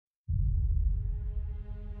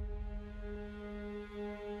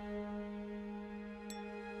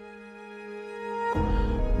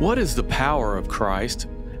What is the power of Christ,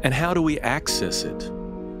 and how do we access it?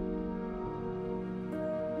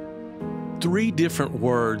 3 different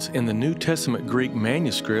words in the New Testament Greek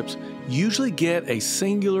manuscripts usually get a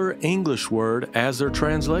singular English word as their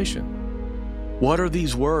translation. What are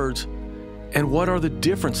these words, and what are the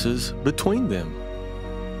differences between them?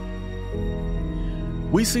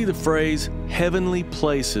 We see the phrase heavenly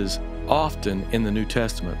places often in the New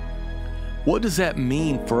Testament. What does that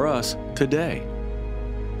mean for us today?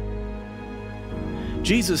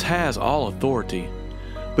 Jesus has all authority,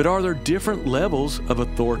 but are there different levels of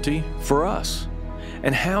authority for us?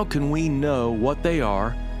 And how can we know what they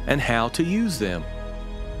are and how to use them?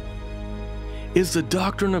 Is the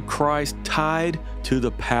doctrine of Christ tied to the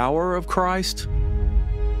power of Christ?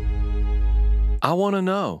 I want to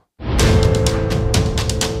know.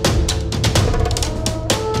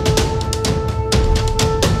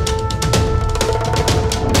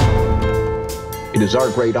 It is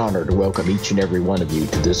our great honor to welcome each and every one of you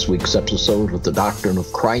to this week's episode of the Doctrine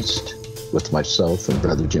of Christ with myself and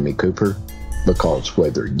Brother Jimmy Cooper, because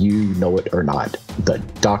whether you know it or not, the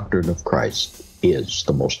doctrine of Christ is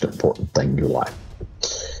the most important thing in your life.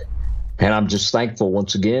 And I'm just thankful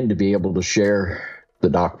once again to be able to share the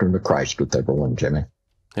doctrine of Christ with everyone, Jimmy.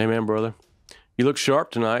 Amen, brother. You look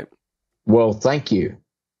sharp tonight. Well, thank you.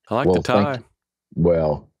 I like the tie.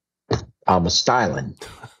 Well, I'm a styling.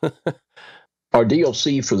 Our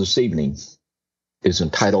DLC for this evening is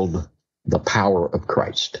entitled The Power of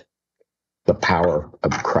Christ. The Power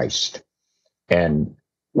of Christ. And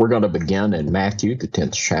we're going to begin in Matthew, the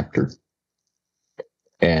 10th chapter.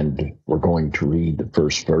 And we're going to read the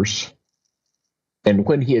first verse. And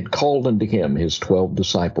when he had called unto him his 12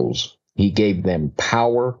 disciples, he gave them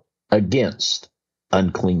power against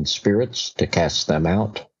unclean spirits to cast them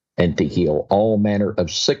out and to heal all manner of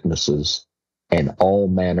sicknesses and all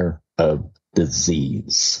manner of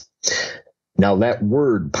disease. Now that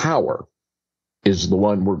word power is the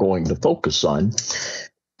one we're going to focus on.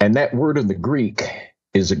 And that word in the Greek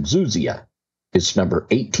is exousia. It's number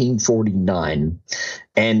 1849.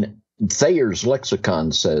 And Thayer's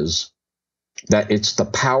lexicon says that it's the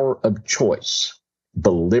power of choice,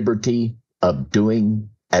 the liberty of doing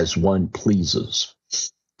as one pleases.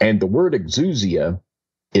 And the word exousia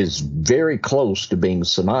is very close to being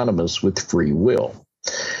synonymous with free will.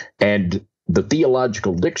 And the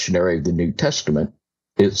Theological Dictionary of the New Testament,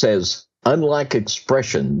 it says, unlike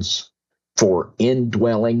expressions for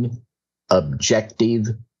indwelling, objective,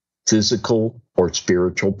 physical, or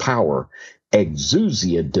spiritual power,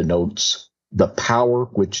 exousia denotes the power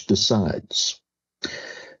which decides.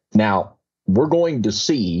 Now, we're going to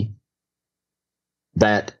see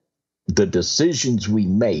that the decisions we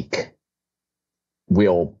make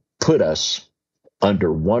will put us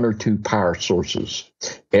under one or two power sources.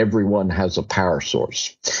 Everyone has a power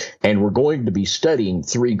source. And we're going to be studying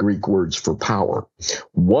 3 Greek words for power.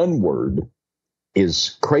 One word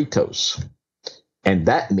is kratos, and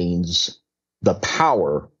that means the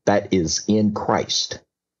power that is in Christ.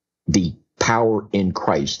 The power in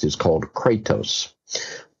Christ is called kratos.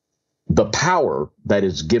 The power that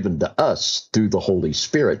is given to us through the Holy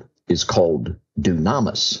Spirit is called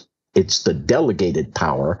dunamis. It's the delegated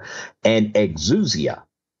power, and exousia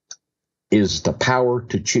is the power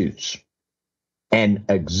to choose. And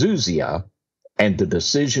exousia and the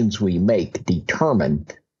decisions we make determine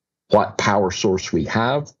what power source we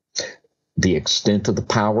have, the extent of the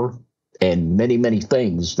power, and many, many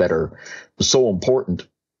things that are so important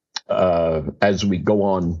as we go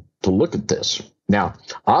on to look at this. Now,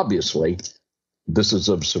 obviously, this is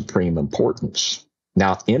of supreme importance.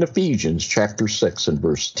 Now, in Ephesians chapter 6 and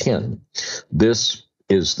verse 10, this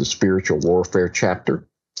is the spiritual warfare chapter.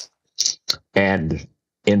 And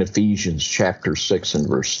in Ephesians chapter 6 and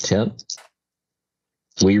verse 10,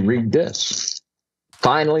 we read this.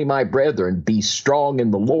 Finally, my brethren, be strong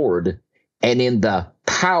in the Lord and in the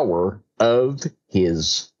power of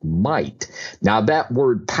his might. Now, that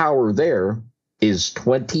word power there is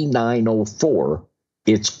 2904.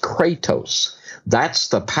 It's kratos. That's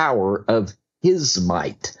the power of his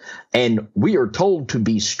might. And we are told to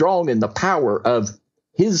be strong in the power of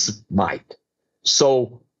his might.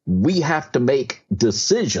 So we have to make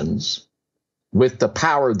decisions with the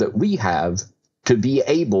power that we have to be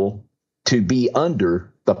able to be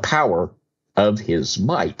under the power of his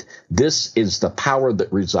might. This is the power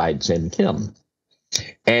that resides in him.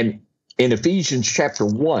 And in Ephesians chapter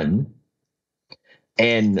 1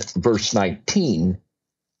 and verse 19,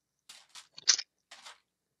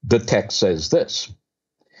 the text says this,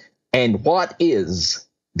 and what is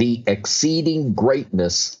the exceeding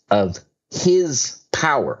greatness of his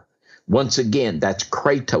power? Once again, that's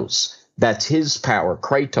kratos, That's his power,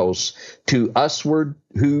 kratos, to usward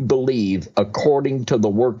who believe according to the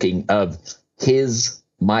working of his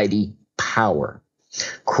mighty power.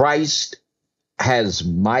 Christ has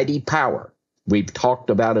mighty power. We've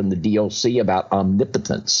talked about in the DLC about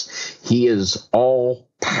omnipotence. He is all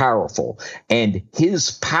powerful, and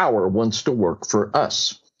his power wants to work for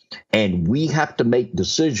us. And we have to make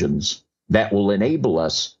decisions that will enable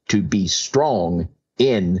us to be strong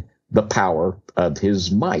in the power of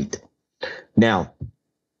his might. Now,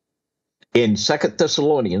 in 2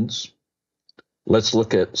 Thessalonians, let's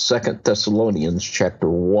look at 2 Thessalonians chapter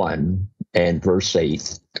 1 and verse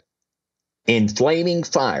 8. In flaming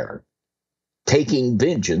fire, taking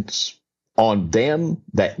vengeance on them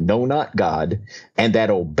that know not God and that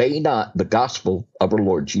obey not the gospel of our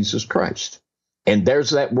Lord Jesus Christ. And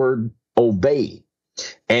there's that word obey.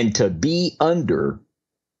 And to be under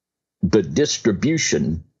the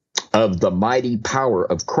distribution of the mighty power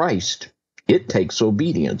of Christ, it takes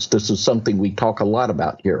obedience. This is something we talk a lot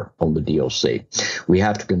about here on the DLC. We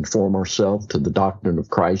have to conform ourselves to the doctrine of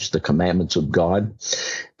Christ, the commandments of God,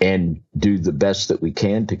 and do the best that we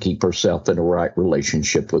can to keep ourselves in a right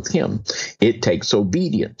relationship with him. It takes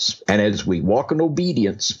obedience. And as we walk in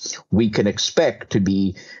obedience, we can expect to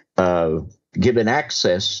be given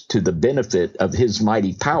access to the benefit of his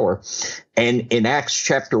mighty power. And in Acts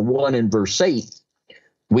chapter 1 and verse 8,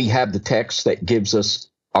 we have the text that gives us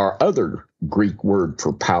our other Greek word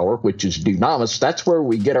for power, which is dunamis. That's where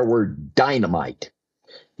we get our word dynamite.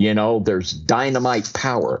 You know, there's dynamite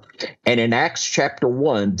power. And in Acts chapter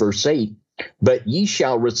 1, verse 8, but ye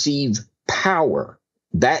shall receive power.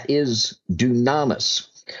 That is dunamis.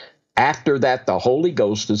 After that, the Holy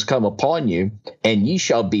Ghost has come upon you, and ye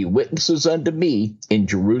shall be witnesses unto me in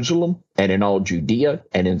Jerusalem and in all Judea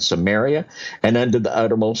and in Samaria and unto the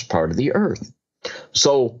uttermost part of the earth.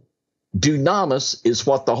 So dunamis is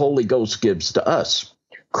what the Holy Ghost gives to us.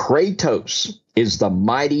 Kratos is the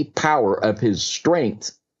mighty power of his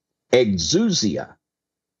strength. Exousia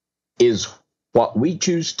is what we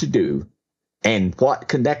choose to do and what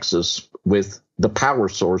connects us with the power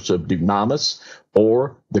source of dunamis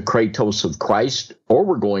or the kratos of Christ, or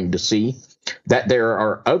we're going to see that there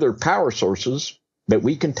are other power sources that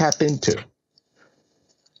we can tap into.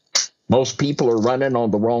 Most people are running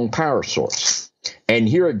on the wrong power source. And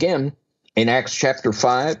here again, in Acts chapter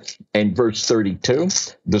 5 and verse 32,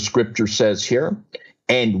 the scripture says here,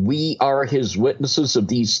 and we are his witnesses of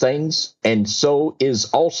these things, and so is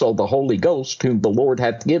also the Holy Ghost, whom the Lord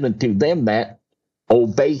hath given to them that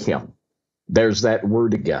obey him. There's that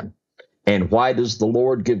word again. And why does the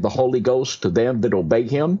Lord give the Holy Ghost to them that obey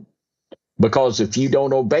him? Because if you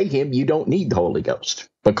don't obey him, you don't need the Holy Ghost.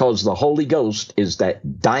 Because the Holy Ghost is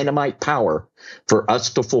that dynamite power for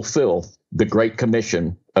us to fulfill the Great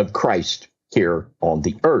Commission of Christ here on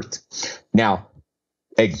the earth. Now,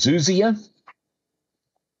 exousia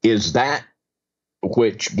is that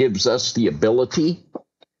which gives us the ability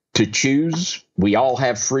to choose. We all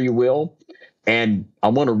have free will. And I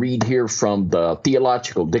want to read here from the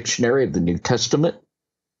Theological Dictionary of the New Testament.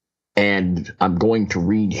 And I'm going to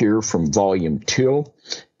read here from volume 2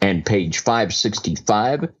 and page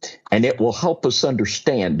 565. And it will help us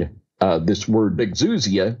understand this word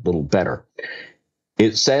exousia a little better.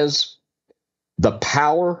 It says, the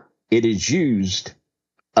power it is used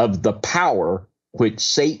of the power which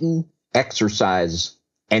Satan exercises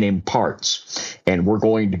and imparts. And we're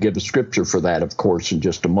going to give a scripture for that, of course, in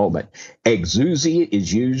just a moment. Exousia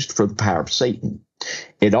is used for the power of Satan.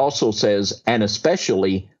 It also says, and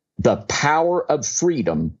especially the power of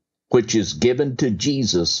freedom, which is given to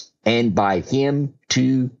Jesus and by him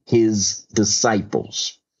to his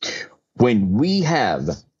disciples. When we have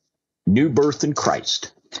new birth in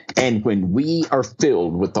Christ, and when we are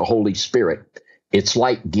filled with the Holy Spirit, it's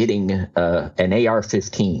like getting an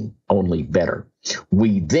AR-15, only better.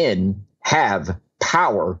 We then have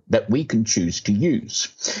power that we can choose to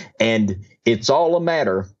use. And it's all a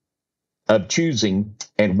matter of choosing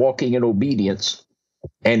and walking in obedience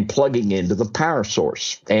and plugging into the power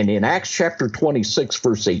source. And in Acts chapter 26,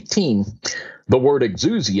 verse 18, the word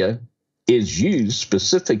exousia is used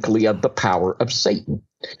specifically of the power of Satan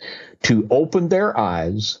to open their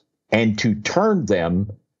eyes and to turn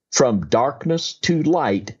them from darkness to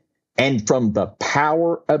light and from the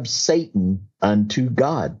power of Satan unto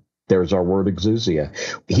God. There's our word exousia.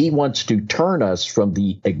 He wants to turn us from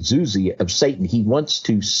the exousia of Satan. He wants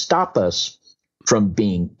to stop us from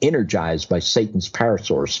being energized by Satan's power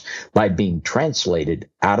source by being translated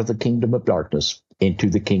out of the kingdom of darkness into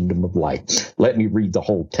the kingdom of light. Let me read the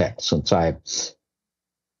whole text since I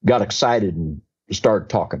got excited and started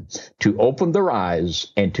talking, to open their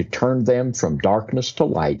eyes and to turn them from darkness to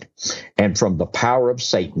light and from the power of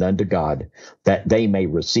Satan unto God, that they may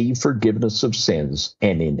receive forgiveness of sins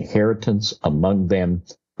and inheritance among them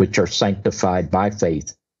which are sanctified by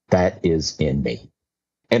faith that is in me.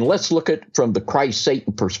 And let's look at from the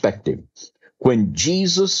Christ-Satan perspective. When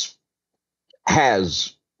Jesus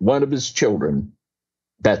has one of his children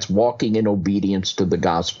that's walking in obedience to the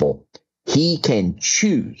gospel, he can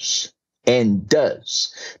choose and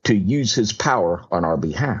does to use his power on our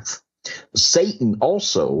behalf. Satan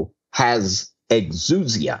also has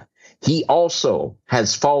exousia. He also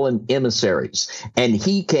has fallen emissaries, and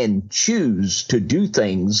he can choose to do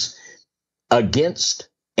things against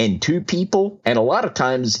and to people, and a lot of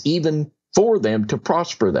times even for them to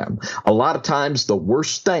prosper them. A lot of times the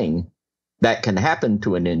worst thing that can happen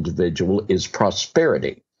to an individual is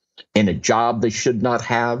prosperity in a job they should not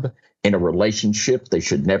have, in a relationship they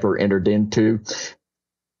should never entered into.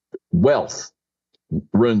 Wealth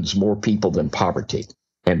ruins more people than poverty,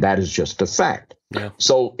 and that is just a fact. Yeah.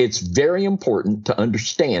 So it's very important to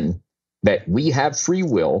understand that we have free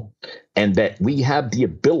will and that we have the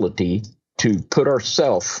ability to put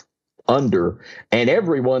ourselves under, and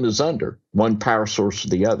everyone is under one power source or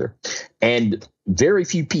the other. And very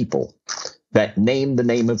few people that name the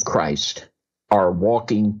name of Christ are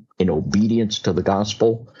walking in obedience to the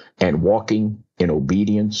gospel and walking in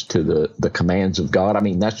obedience to the commands of God. I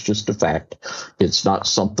mean, that's just a fact. It's not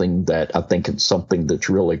something that I think it's something that's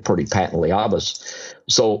really pretty patently obvious.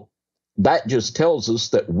 So that just tells us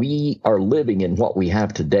that we are living in what we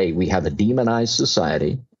have today. We have a demonized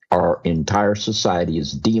society. Our entire society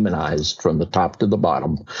is demonized from the top to the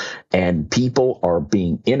bottom, and people are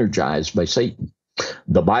being energized by Satan.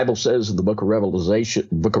 The Bible says in the book of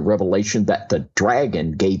Revelation that the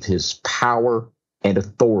dragon gave his power and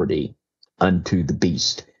authority unto the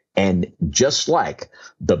beast. And just like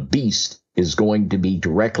the beast is going to be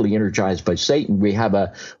directly energized by Satan, we have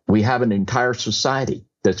an entire society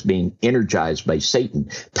that's being energized by Satan,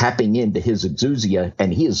 tapping into his exousia,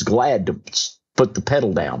 and he is glad to put the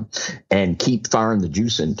pedal down and keep firing the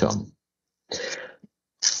juice into him.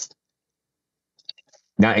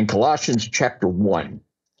 Now, in Colossians chapter 1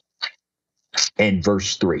 and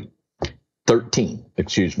verse 1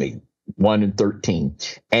 and 13,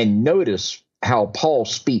 and notice how Paul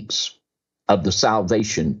speaks of the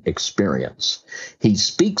salvation experience. He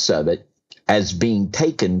speaks of it as being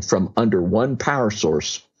taken from under one power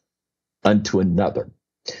source unto another,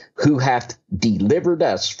 who hath delivered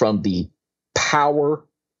us from the power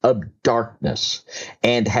of darkness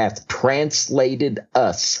and hath translated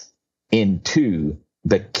us into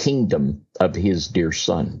the kingdom of his dear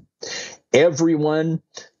Son. Everyone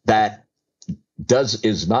that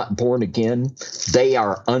is not born again, they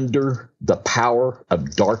are under the power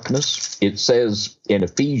of darkness. It says in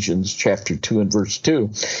Ephesians chapter 2 and verse 2,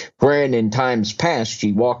 wherein in times past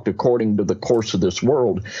ye walked according to the course of this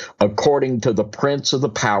world, according to the prince of the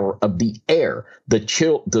power of the air,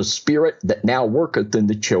 the spirit that now worketh in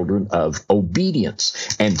the children of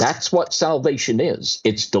obedience. And that's what salvation is.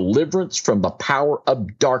 It's deliverance from the power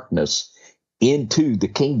of darkness into the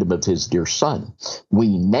kingdom of his dear Son.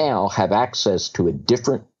 We now have access to a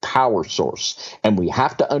different power source, and we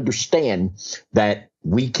have to understand that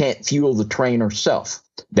we can't fuel the train ourselves,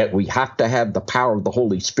 that we have to have the power of the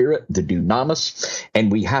Holy Spirit, the dunamis,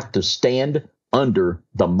 and we have to stand under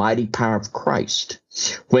the mighty power of Christ.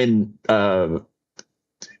 When, we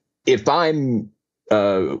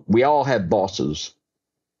all have bosses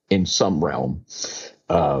in some realm,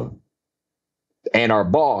 and our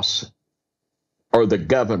boss, or the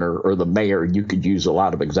governor or the mayor, you could use a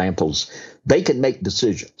lot of examples, they can make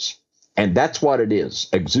decisions. And that's what it is.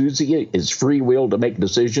 Exousia is free will to make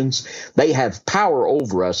decisions. They have power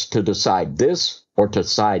over us to decide this or to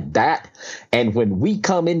decide that. And when we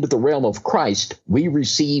come into the realm of Christ, we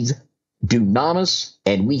receive dunamis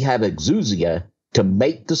and we have exousia to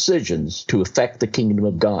make decisions to affect the kingdom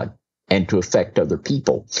of God and to affect other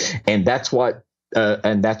people. And that's what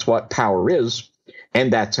power is.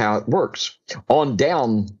 And that's how it works. On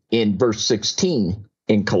down in verse 16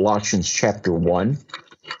 in Colossians chapter 1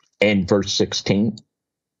 and verse 16,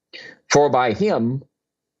 for by him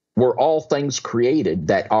were all things created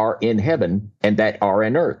that are in heaven and that are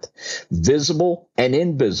in earth, visible and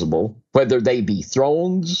invisible, whether they be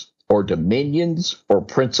thrones or dominions or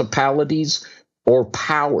principalities or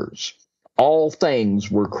powers. All things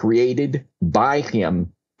were created by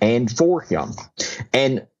him and for him.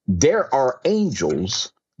 And there are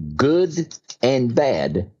angels, good and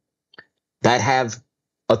bad, that have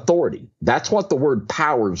authority. That's what the word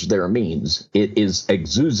powers there means. It is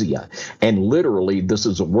exousia. And literally, this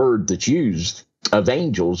is a word that's used of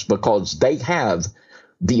angels because they have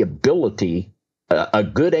the ability. A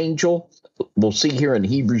good angel, we'll see here in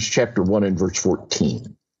Hebrews chapter 1 and verse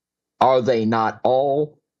 14. Are they not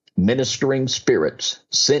all ministering spirits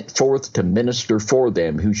sent forth to minister for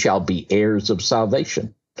them who shall be heirs of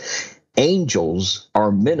salvation? Angels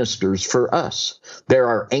are ministers for us. There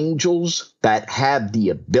are angels that have the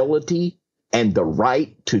ability and the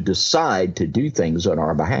right to decide to do things on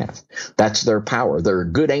our behalf. That's their power. There are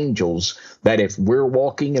good angels that if we're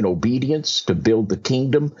walking in obedience to build the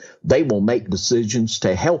kingdom, they will make decisions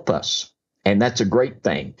to help us. And that's a great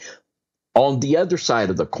thing. On the other side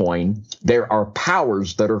of the coin, there are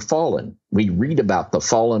powers that are fallen. We read about the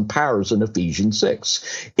fallen powers in Ephesians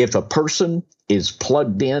 6. If a person is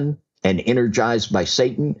plugged in and energized by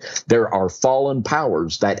Satan, there are fallen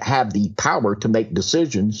powers that have the power to make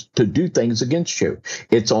decisions to do things against you.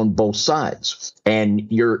 It's on both sides. And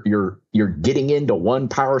you're getting into one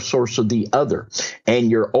power source or the other. And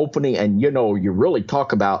you're opening, and you really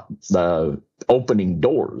talk about the opening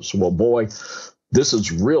doors. Well, boy, this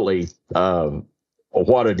is really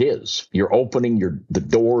what it is. You're opening the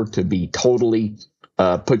door to be totally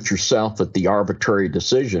put yourself at the arbitrary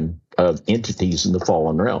decision of entities in the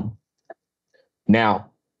fallen realm. Now,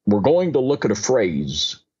 we're going to look at a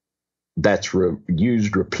phrase that's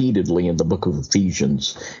used repeatedly in the book of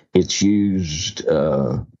Ephesians. It's used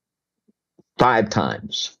 5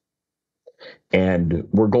 times. And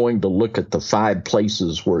we're going to look at the 5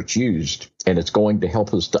 places where it's used, and it's going to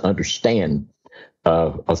help us to understand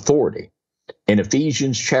authority. In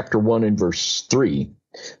Ephesians chapter 1 and verse 3,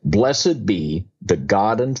 blessed be the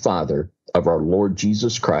God and Father of our Lord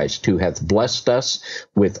Jesus Christ, who hath blessed us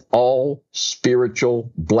with all spiritual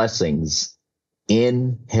blessings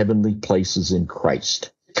in heavenly places in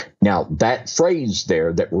Christ. Now, that phrase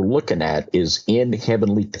there that we're looking at is in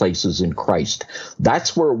heavenly places in Christ.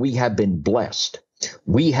 That's where we have been blessed.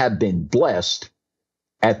 We have been blessed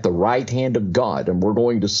at the right hand of God, and we're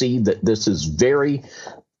going to see that this is very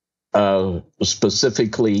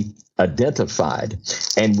specifically identified.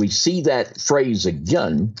 And we see that phrase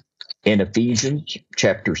again in Ephesians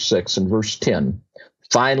chapter 6 and verse 10.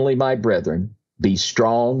 Finally, my brethren, be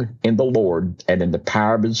strong in the Lord and in the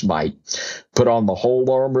power of his might. Put on the whole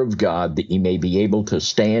armor of God, that ye may be able to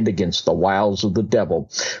stand against the wiles of the devil.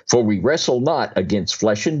 For we wrestle not against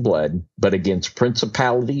flesh and blood, but against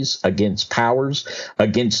principalities, against powers,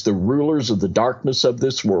 against the rulers of the darkness of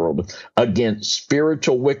this world, against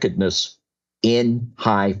spiritual wickedness in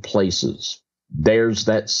high places. There's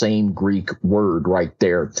that same Greek word right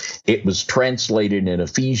there. It was translated in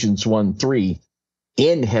Ephesians 1:3,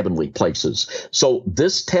 in heavenly places. So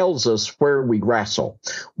this tells us where we wrestle.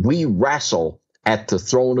 We wrestle at the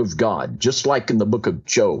throne of God, just like in the book of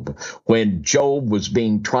Job. When Job was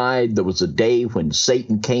being tried, there was a day when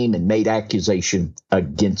Satan came and made accusation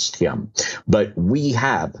against him. But we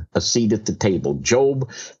have a seat at the table. Job,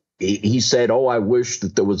 he said, oh, I wish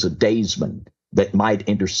that there was a daysman that might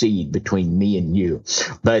intercede between me and you.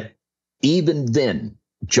 But even then,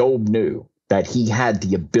 Job knew that he had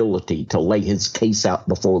the ability to lay his case out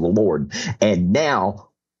before the Lord. And now,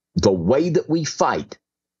 the way that we fight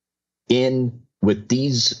in with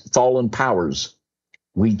these fallen powers,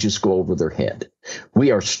 we just go over their head.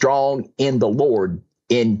 We are strong in the Lord,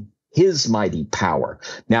 in his mighty power.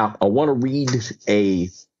 Now, I want to read a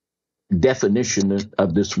definition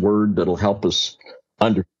of this word that'll help us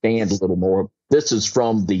understand a little more. This is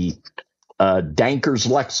from the Danker's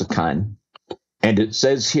Lexicon, and it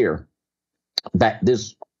says here that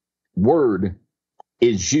this word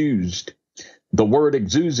is used. The word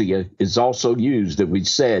exousia is also used, that we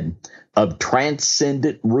said, of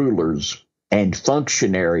transcendent rulers and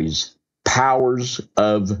functionaries, powers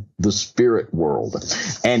of the spirit world.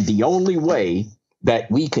 And the only way that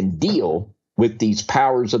we can deal with these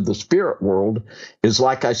powers of the spirit world is,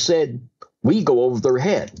 like I said, we go over their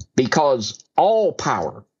head, because all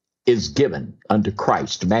power is given unto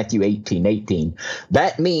Christ. Matthew 18:18.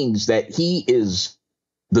 That means that he is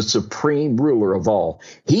the supreme ruler of all.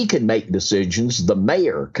 He can make decisions. The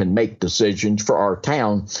mayor can make decisions for our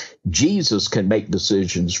town. Jesus can make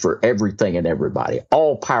decisions for everything and everybody.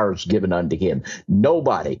 All power is given unto him.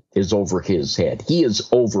 Nobody is over his head. He is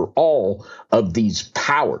over all of these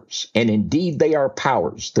powers. And indeed, they are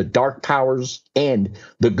powers. The dark powers and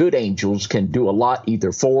the good angels can do a lot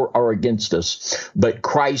either for or against us. But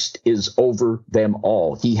Christ is over them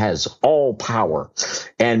all. He has all power.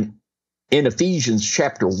 And in Ephesians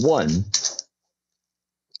chapter 1,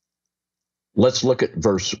 let's look at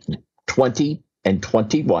verse 20 and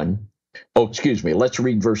 21. Oh, excuse me. Let's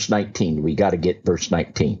read verse 19. We got to get verse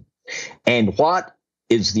 19. And what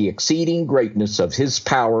is the exceeding greatness of his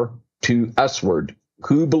power to usward,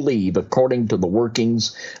 who believe according to the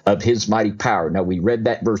workings of his mighty power. Now, we read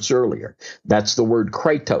that verse earlier. That's the word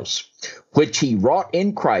kratos, which he wrought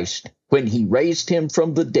in Christ when he raised him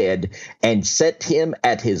from the dead and set him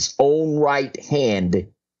at his own right hand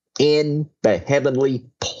in the heavenly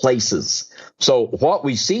places. So what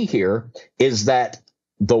we see here is that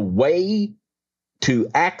the way to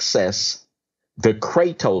access the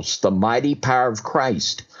kratos, the mighty power of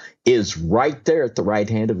Christ, is right there at the right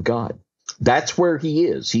hand of God. That's where he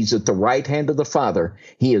is. He's at the right hand of the Father.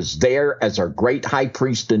 He is there as our great high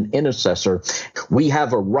priest and intercessor. We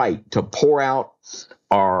have a right to pour out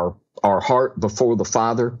our heart before the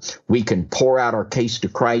Father. We can pour out our case to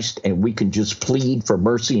Christ, and we can just plead for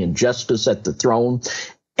mercy and justice at the throne.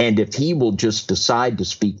 And if he will just decide to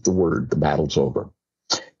speak the word, the battle's over.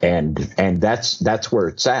 And that's where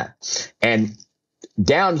it's at. And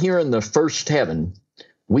down here in the first heaven,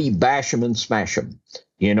 we bash them and smash them.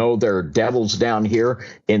 You know, there are devils down here.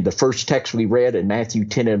 In the first text we read in Matthew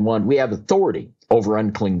 10:1, we have authority over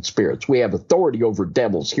unclean spirits. We have authority over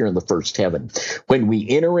devils here in the first heaven. When we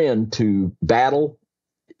enter into battle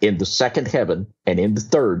in the second heaven and in the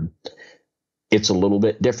third, it's a little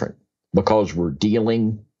bit different because we're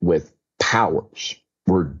dealing with powers.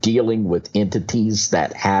 We're dealing with entities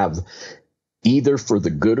that have, either for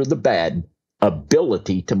the good or the bad,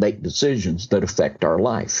 ability to make decisions that affect our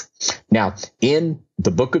life. Now, in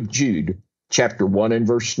the book of Jude, chapter 1 and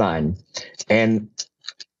verse 9, and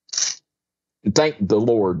thank the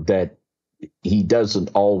Lord that he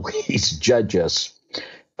doesn't always judge us.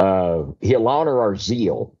 He'll honor our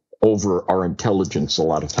zeal over our intelligence a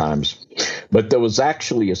lot of times. But there was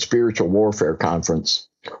actually a spiritual warfare conference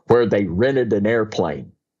where they rented an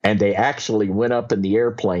airplane, and they actually went up in the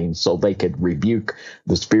airplane so they could rebuke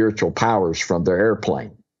the spiritual powers from their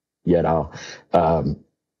airplane. You know,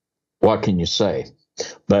 what can you say?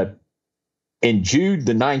 But in Jude,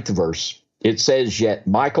 the 9th verse, it says, "Yet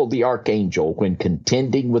Michael the archangel, when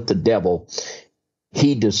contending with the devil,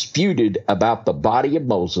 he disputed about the body of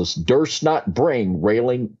Moses, durst not bring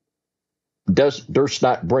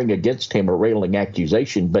against him a railing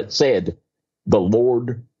accusation, but said, the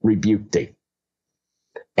Lord rebuked thee."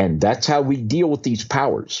 And that's how we deal with these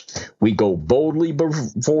powers. We go boldly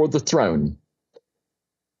before the throne.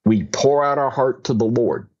 We pour out our heart to the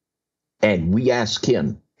Lord, and we ask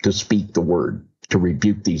him to speak the word, to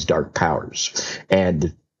rebuke these dark powers.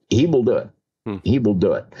 And he will do it. He will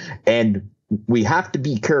do it. And we have to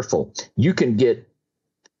be careful. You can get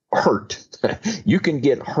hurt. You can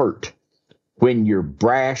get hurt when you're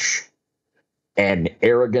brash and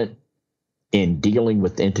arrogant in dealing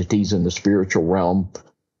with entities in the spiritual realm,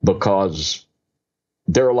 because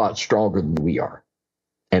they're a lot stronger than we are.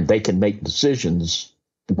 And they can make decisions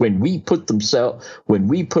when we put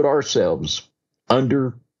ourselves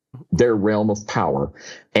under their realm of power.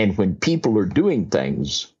 And when people are doing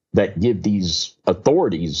things that give these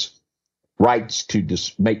authorities rights to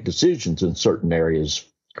make decisions in certain areas,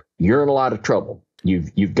 you're in a lot of trouble.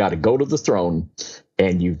 You've got to go to the throne,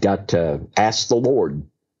 and you've got to ask the Lord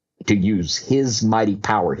to use his mighty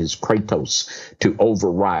power, his kratos, to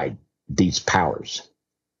override these powers.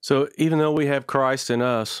 So even though we have Christ in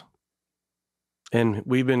us, and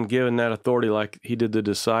we've been given that authority like he did the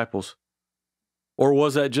disciples, or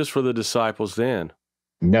was that just for the disciples then?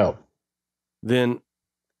 No. Then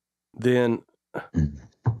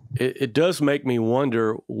it does make me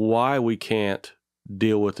wonder why we can't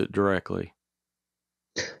deal with it directly.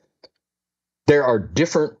 There are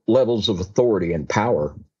different levels of authority and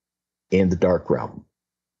power in the dark realm.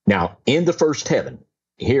 Now, in the first heaven,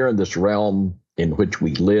 here in this realm in which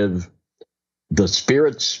we live, the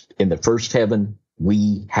spirits in the first heaven,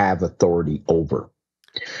 we have authority over.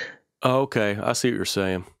 Oh, okay, I see what you're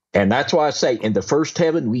saying. And that's why I say in the first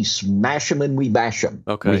heaven, we smash them and we bash them.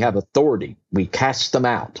 Okay. We have authority. We cast them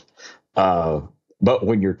out. But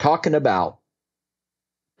when you're talking about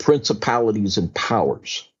principalities and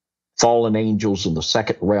powers, fallen angels in the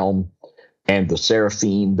second realm, and the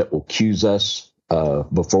seraphim that will accuse us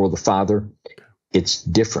before the Father, it's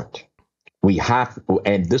different. We have,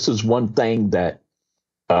 and this is one thing that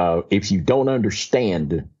if you don't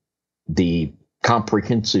understand the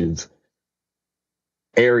comprehensive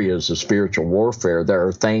areas of spiritual warfare, there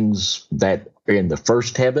are things that are in the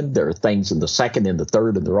first heaven, there are things in the second and the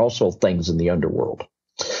third, and there are also things in the underworld.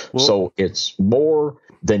 Well, so it's more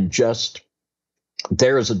than just,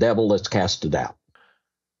 there is a devil, let's cast it out.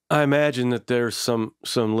 I imagine that there's some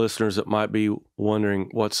listeners that might be wondering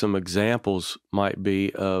what some examples might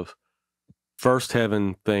be of first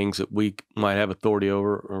heaven things that we might have authority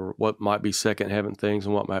over, or what might be second heaven things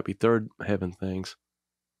and what might be third heaven things.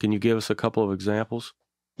 Can you give us a couple of examples?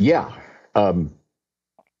 Yeah. Um,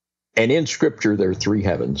 and in Scripture, there are three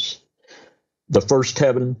heavens. The first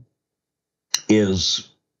heaven is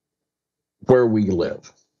where we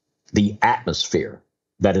live, the atmosphere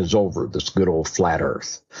that is over this good old flat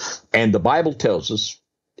earth. And the Bible tells us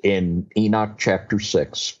in Enoch chapter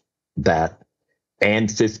 6 that, and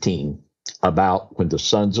 15, about when the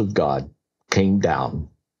sons of God came down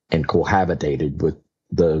and cohabitated with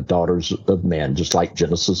the daughters of men, just like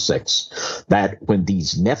Genesis 6, that when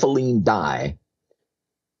these Nephilim die,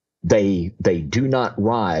 they do not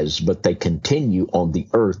rise, but they continue on the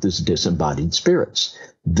earth as disembodied spirits.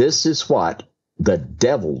 This is what the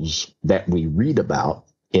devils that we read about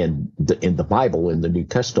in the Bible, in the New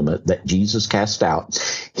Testament, that Jesus cast out,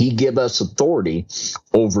 he give us authority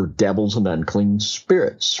over devils and unclean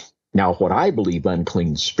spirits. Now, what I believe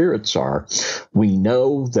unclean spirits are, we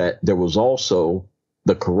know that there was also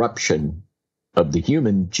the corruption of the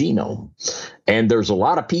human genome. And there's a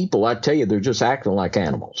lot of people, I tell you, they're just acting like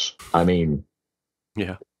animals. I mean,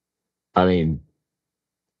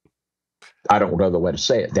 I don't know the way to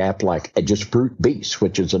say it. They act like just brute beasts,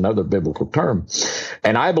 which is another biblical term.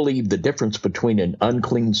 And I believe the difference between an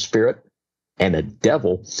unclean spirit and a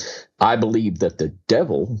devil, I believe that the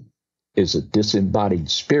devil is a disembodied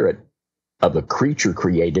spirit of a creature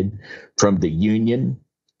created from the union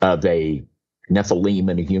of a Nephilim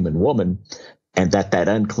and a human woman, and that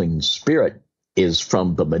unclean spirit is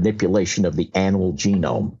from the manipulation of the animal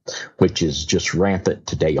genome, which is just rampant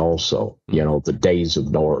today also. You know, the days of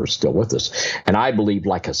Noah are still with us. And I believe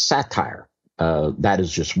like a satyr, that is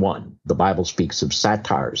just one. The Bible speaks of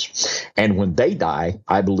satyrs. And when they die,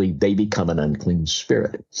 I believe they become an unclean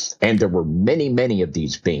spirit. And there were many, many of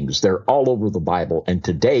these beings. They're all over the Bible. And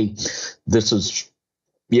today, this is,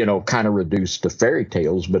 you know, kind of reduced to fairy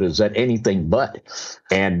tales, but is that anything but?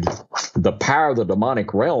 And the power of the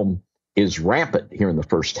demonic realm is rampant here in the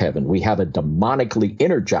first heaven. We have a demonically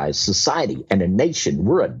energized society and a nation.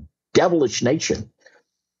 We're a devilish nation.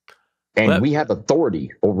 And we have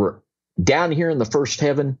authority over down here in the first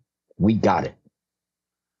heaven. We got it.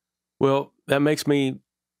 Well, that makes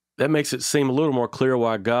it seem a little more clear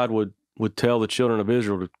why God would tell the children of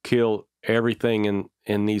Israel to kill everything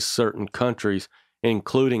in these certain countries,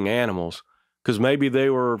 including animals, because maybe they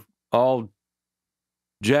were all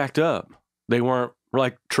jacked up. They weren't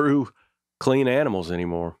like true clean animals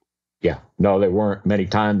anymore. Yeah, no, they weren't many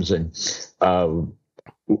times. And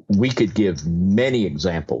we could give many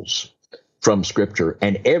examples from Scripture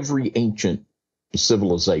and every ancient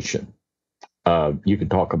civilization. You can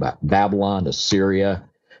talk about Babylon, Assyria,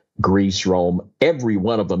 Greece, Rome, every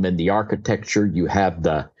one of them in the architecture. You have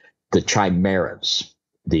the chimeras,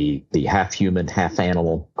 the half human, half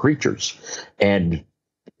animal creatures. And,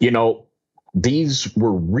 you know, these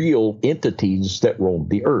were real entities that roamed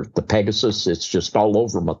the earth. The Pegasus, it's just all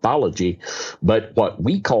over mythology. But what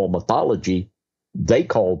we call mythology, they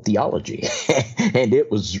called theology. And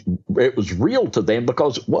it was real to them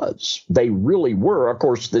because it was. They really were. Of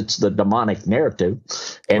course, it's the demonic narrative,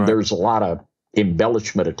 and there's a lot of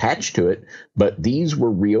embellishment attached to it, but these were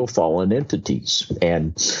real fallen entities.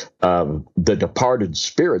 And the departed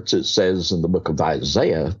spirits, it says in the book of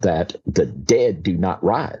Isaiah that the dead do not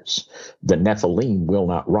rise. The Nephilim will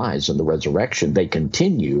not rise in the resurrection. They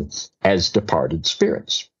continue as departed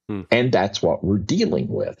spirits. And that's what we're dealing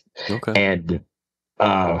with. Okay. And,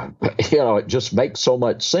 you know, it just makes so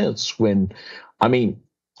much sense when, I mean,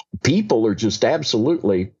 people are just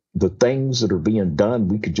absolutely, the things that are being done,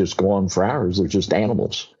 we could just go on for hours. They're just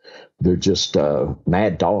animals. They're just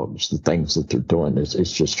mad dogs. The things that they're doing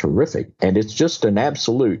it's just horrific. And it's just an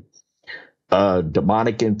absolute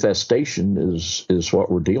demonic infestation is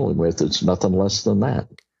what we're dealing with. It's nothing less than that.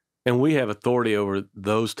 And we have authority over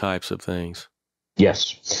those types of things.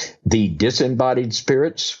 Yes. The disembodied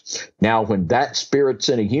spirits. Now, when that spirit's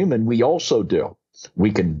in a human, we also do.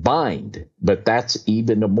 We can bind, but that's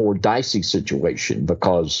even a more dicey situation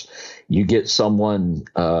because you get someone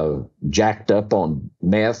jacked up on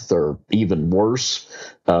meth or even worse,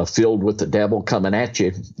 filled with the devil coming at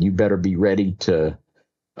you. You better be ready to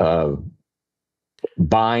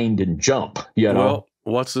bind and jump, you know. Well,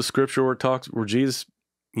 what's the scripture where Jesus,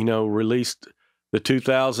 you know, released the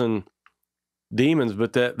 2,000 demons,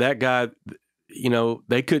 but that guy, you know,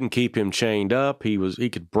 they couldn't keep him chained up. He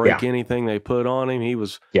could break anything they put on him. It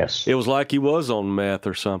was like he was on meth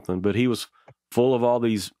or something, but he was full of all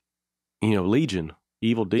these, you know, legion,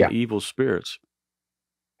 evil spirits.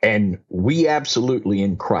 And we absolutely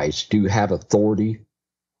in Christ do have authority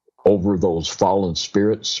over those fallen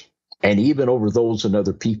spirits and even over those in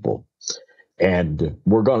other people. And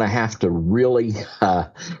we're going to have to really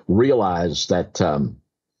realize that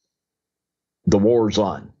the war's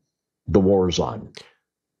on. The war's on.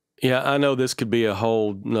 Yeah, I know this could be a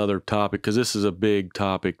whole nother topic because this is a big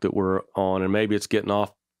topic that we're on, and maybe it's getting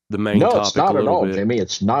off the main topic it's not a at little all, bit. Jimmy.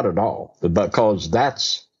 It's not at all, because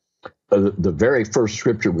that's the very first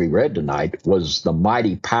scripture we read tonight was the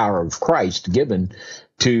mighty power of Christ given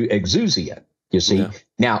to exousia. You see, Yeah.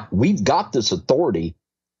 Now we've got this authority.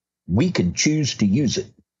 We can choose to use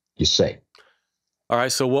it, you say. All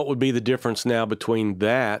right, so what would be the difference now between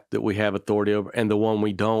that we have authority over and the one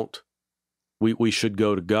we don't? We should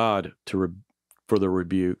go to God for the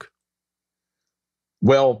rebuke.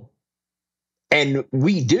 Well, and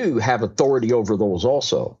we do have authority over those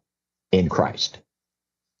also in Christ.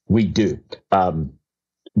 We do.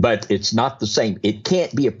 But it's not the same. It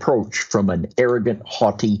can't be approached from an arrogant,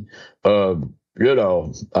 haughty, I'm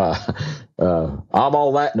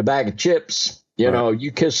all that in a bag of chips.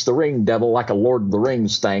 You kiss the ring, devil, like a Lord of the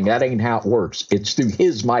Rings thing. That ain't how it works. It's through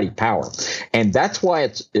his mighty power. And that's why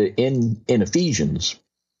it's in Ephesians.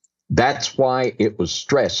 That's why it was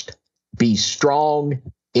stressed. Be strong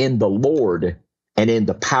in the Lord and in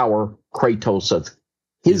the power, kratos, of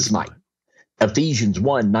his might. Ephesians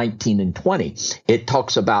 1:19 and 20, it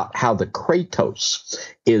talks about how the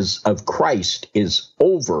kratos of Christ is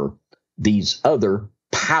over these other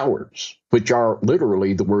powers, which are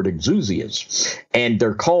literally the word exousias. And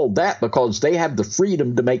they're called that because they have the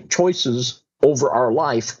freedom to make choices over our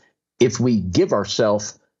life if we give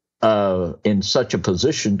ourselves in such a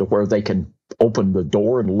position to where they can open the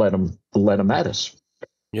door and let them at us.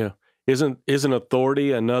 Yeah. Isn't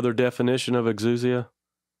authority another definition of exousia?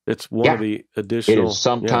 It's one of the additional. It is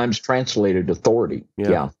sometimes translated authority.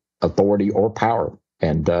 Yeah. Authority or power.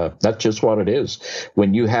 And that's just what it is.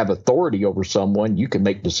 When you have authority over someone, you can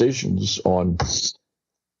make decisions on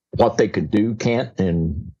what they can do, can't,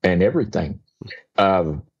 and everything.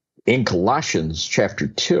 In Colossians chapter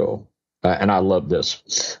 2, and I love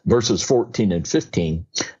this, verses 14 and 15,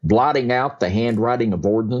 blotting out the handwriting of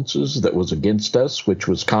ordinances that was against us, which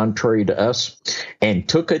was contrary to us, and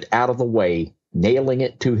took it out of the way, nailing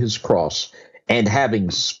it to his cross, and having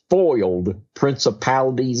spoiled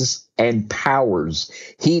principalities and powers,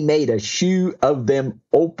 he made a shoe of them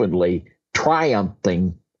openly,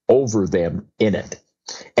 triumphing over them in it.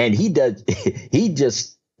 And he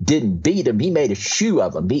just didn't beat them. He made a shoe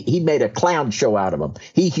of them. He made a clown show out of them.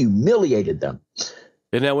 He humiliated them.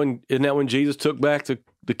 Isn't that when Jesus took back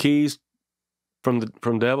the keys from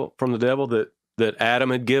the devil that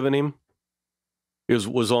Adam had given him? It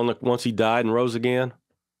was on once he died and rose again.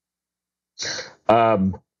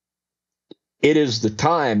 It is the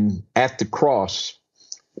time at the cross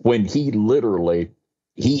when he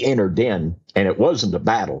entered in, and it wasn't a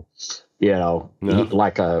battle,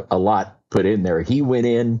 like a lot put in there. He went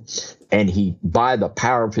in, and he, by the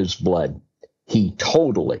power of his blood, he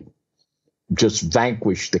totally just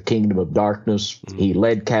vanquished the kingdom of darkness. Mm-hmm. He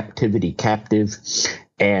led captivity captive,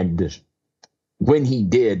 and when he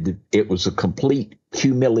did, it was a complete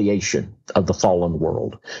humiliation of the fallen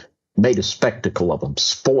world. Made a spectacle of them,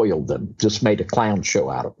 spoiled them, just made a clown show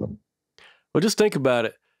out of them. Well, just think about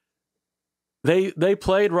it. They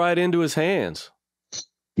played right into his hands.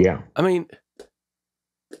 Yeah. I mean,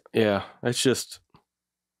 yeah, it's just,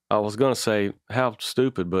 I was going to say how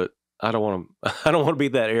stupid, but I don't want to be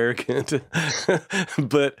that arrogant.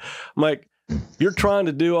 But Mike, you're trying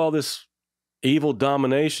to do all this evil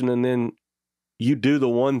domination, and then you do the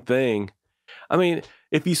one thing. I mean,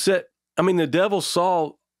 the devil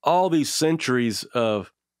saw all these centuries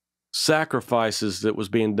of sacrifices that was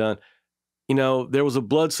being done. There was a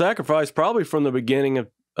blood sacrifice probably from the beginning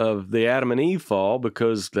of the Adam and Eve fall,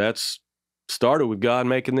 because that's started with God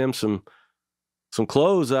making them some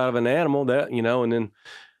clothes out of an animal and then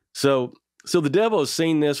so the devil has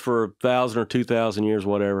seen this for 1,000 or 2,000 years,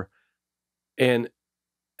 whatever. And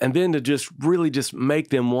then to just really just make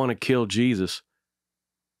them want to kill Jesus.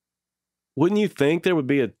 Wouldn't you think there would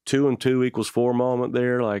be a 2 and 2 equals 4 moment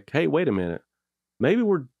there? Like, hey, wait a minute. Maybe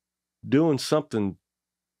we're doing something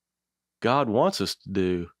God wants us to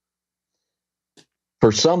do.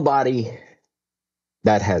 For somebody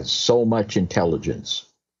that has so much intelligence,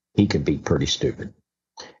 he can be pretty stupid.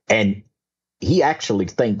 And he actually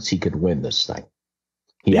thinks he could win this thing.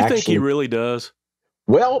 Do you think he really does?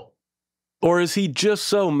 Well. Or is he just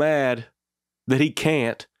so mad that he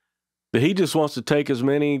can't, that he just wants to take as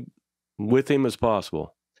many with him as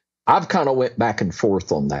possible? I've kind of went back and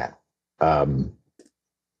forth on that.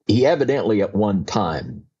 He evidently at one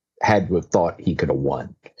time had to have thought he could have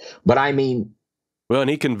won. But I mean... Well, and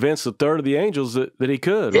he convinced a third of the angels that he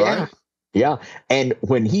could, yeah, right? Yeah. And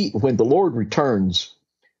when the Lord returns,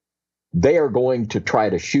 they are going to try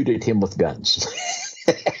to shoot at him with guns.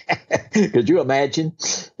 Could you imagine?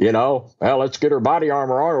 Well, let's get her body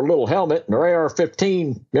armor on, her little helmet, and her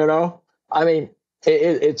AR-15. I mean,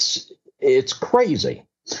 it's crazy.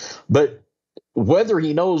 But whether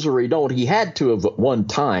he knows or he don't, he had to have at one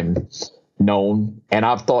time known. And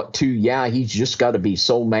I've thought too, yeah, he's just got to be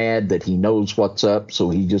so mad that he knows what's up. So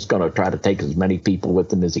he's just going to try to take as many people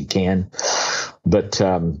with him as he can. But,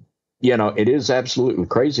 it is absolutely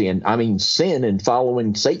crazy. And I mean, sin and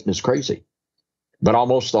following Satan is crazy, but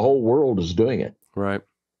almost the whole world is doing it. Right.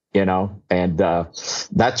 And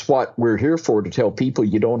that's what we're here for, to tell people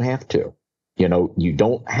you don't have to. You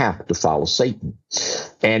don't have to follow Satan.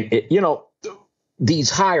 And,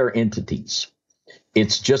 these higher entities,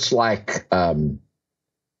 it's just like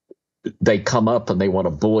they come up and they want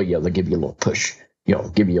to bully you. They give you a little push,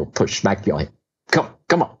 give you a push, smack you on the head.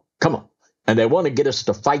 Come on. And they want to get us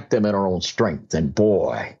to fight them in our own strength. And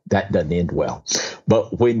boy, that doesn't end well.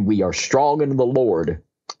 But when we are strong in the Lord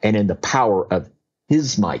and in the power of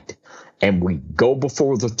his might, and we go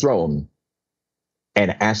before the throne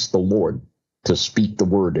and ask the Lord to speak the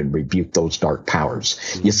word and rebuke those dark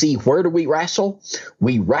powers. You see, where do we wrestle?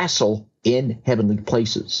 We wrestle in heavenly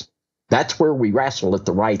places. That's where we wrestle, at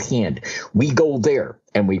the right hand. We go there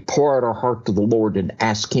and we pour out our heart to the Lord and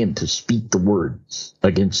ask him to speak the word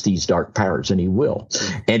against these dark powers, and he will.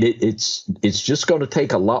 And it's just going to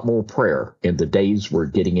take a lot more prayer in the days we're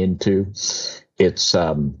getting into. It's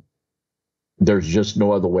there's just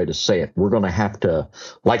no other way to say it. We're going to have to,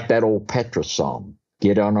 like that old Petra song,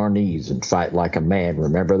 get on our knees and fight like a man.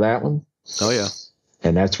 Remember that one? Oh yeah.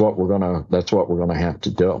 And that's what we're gonna have to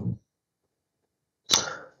do.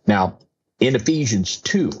 Now, in Ephesians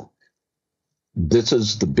 2, this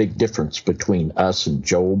is the big difference between us and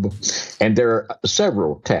Job. And there are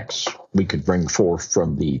several texts we could bring forth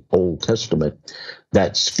from the Old Testament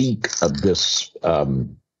that speak of this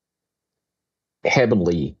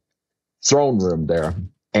heavenly throne room there.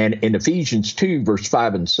 And in Ephesians 2, verse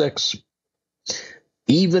 5 and 6,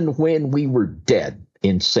 even when we were dead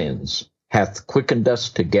in sins, hath quickened us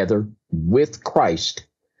together with Christ.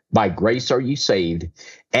 By grace are ye saved,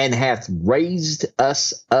 and hath raised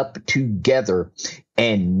us up together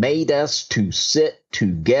and made us to sit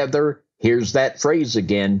together. Here's that phrase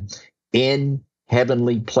again, in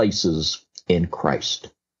heavenly places in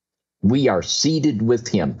Christ. We are seated with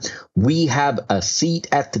him. We have a seat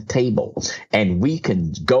at the table, and we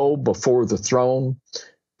can go before the throne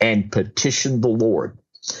and petition the Lord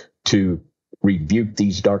to rebuke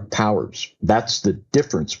these dark powers. That's the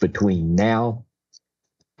difference between now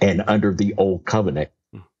and under the old covenant.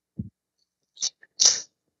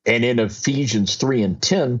 And in Ephesians 3 and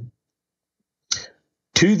 10,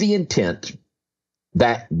 to the intent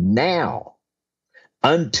that now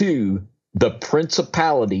unto the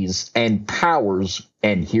principalities and powers,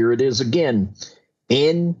 and here it is again,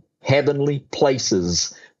 in heavenly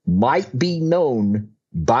places might be known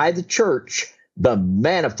by the church the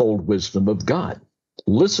manifold wisdom of God.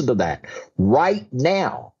 Listen to that. Right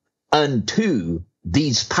now, unto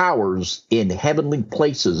these powers in heavenly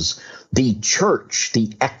places, the church,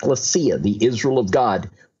 the ecclesia, the Israel of God,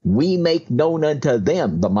 we make known unto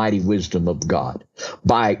them the mighty wisdom of God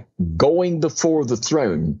by going before the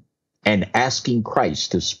throne and asking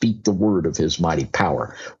Christ to speak the word of his mighty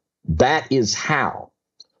power. That is how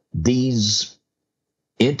these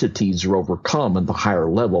entities are overcome in the higher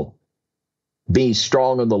level. Be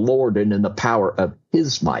strong in the Lord and in the power of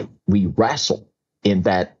his might. We wrestle in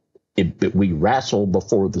that. We wrestle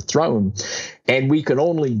before the throne, and we can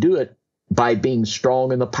only do it by being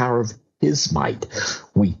strong in the power of his might.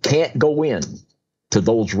 We can't go in to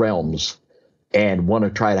those realms and want to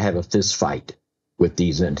try to have a fist fight with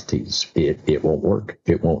these entities. It won't work.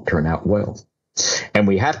 It won't turn out well. And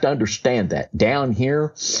we have to understand that down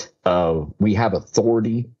here, we have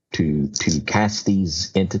authority to cast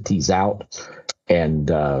these entities out, and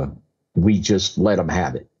we just let them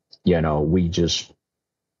have it.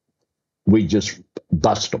 We just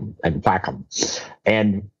bust them and whack them.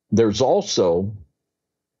 And there's also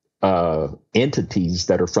entities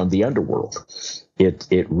that are from the underworld.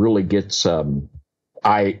 It really gets.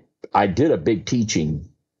 I did a big teaching.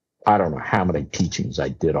 I don't know how many teachings I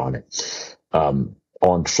did on it,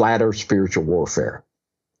 on flat earth spiritual warfare.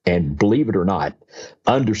 And believe it or not,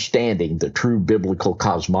 understanding the true biblical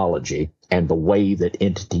cosmology and the way that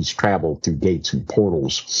entities travel through gates and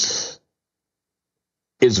portals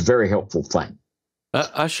is a very helpful thing.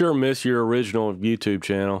 I sure miss your original YouTube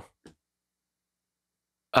channel.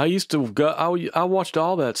 I used to go, I watched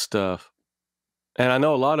all that stuff, and I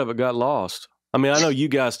know a lot of it got lost. I mean, I know you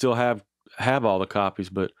guys still have all the copies,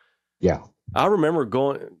 but yeah, I remember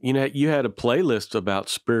going, you had a playlist about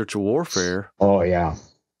spiritual warfare. Oh yeah.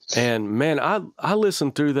 And man, I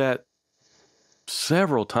listened through that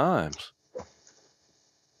several times.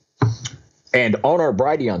 And on our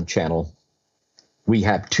Brighteon channel, we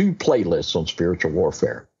have 2 playlists on spiritual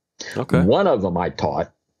warfare. Okay. One of them I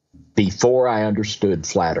taught before I understood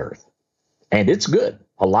flat earth. And it's good.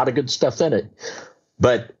 A lot of good stuff in it.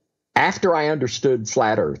 But after I understood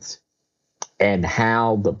flat earth and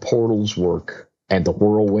how the portals work and the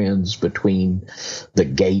whirlwinds between the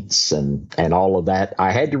gates and all of that,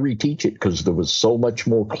 I had to reteach it because there was so much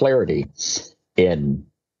more clarity in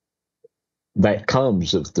that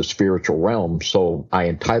comes of the spiritual realm. So I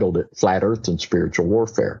entitled it Flat Earth and Spiritual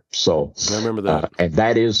Warfare. So I remember that. And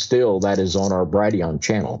that is on our Brighteon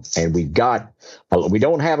channel. And we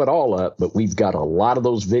don't have it all up, but we've got a lot of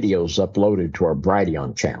those videos uploaded to our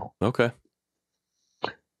Brighteon channel. Okay.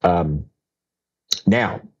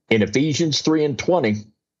 Now, in Ephesians 3:20,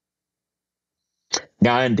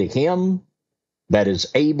 now unto him that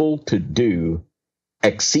is able to do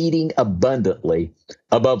exceeding abundantly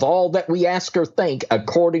above all that we ask or think,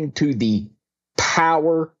 according to the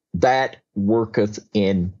power that worketh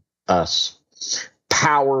in us.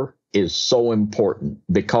 Power is so important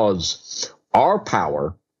because our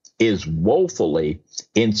power is woefully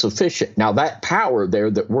insufficient. Now, that power there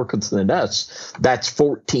that worketh in us, that's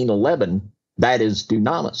 14:11. That is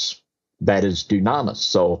dunamis. That is dunamis.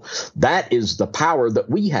 So that is the power that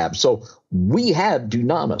we have. So we have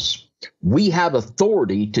dunamis. We have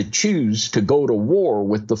authority to choose to go to war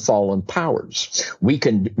with the fallen powers. We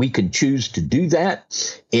can choose to do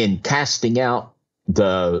that in casting out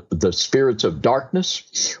the spirits of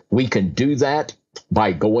darkness. We can do that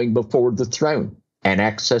by going before the throne and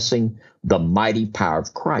accessing the mighty power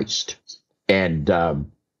of Christ. And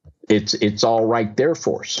it's all right there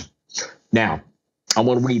for us. Now, I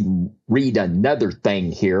want to read another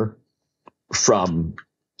thing here from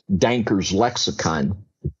Danker's lexicon.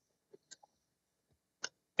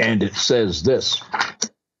 And it says this.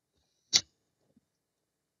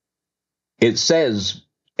 It says,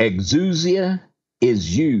 exousia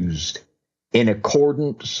is used in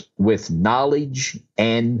accordance with knowledge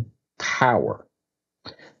and power.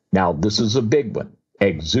 Now, this is a big one.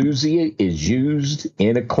 Exousia is used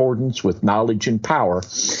in accordance with knowledge and power.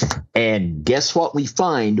 And guess what we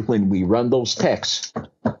find when we run those texts?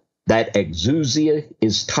 That exousia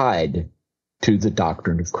is tied to the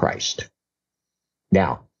doctrine of Christ.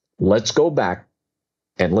 Now, let's go back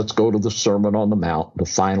and let's go to the Sermon on the Mount, the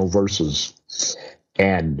final verses.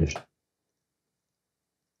 And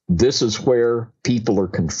this is where people are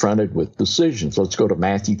confronted with decisions. Let's go to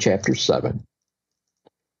Matthew chapter 7.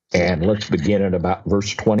 And let's begin at about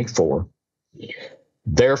verse 24.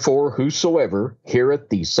 Therefore, whosoever heareth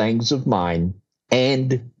these sayings of mine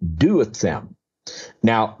and doeth them.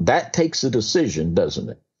 Now, that takes a decision, doesn't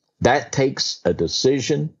it? That takes a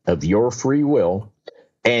decision of your free will.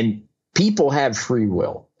 And people have free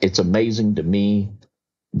will. It's amazing to me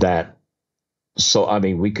that,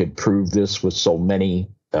 we could prove this with so many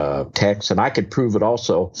texts, and I could prove it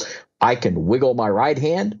also. I can wiggle my right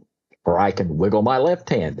hand, or I can wiggle my left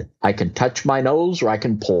hand. I can touch my nose, or I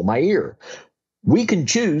can pull my ear. We can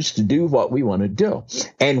choose to do what we want to do.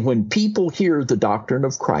 And when people hear the doctrine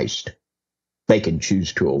of Christ, they can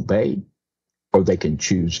choose to obey, or they can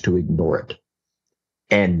choose to ignore it.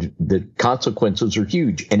 And the consequences are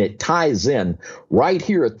huge. And it ties in right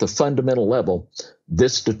here at the fundamental level.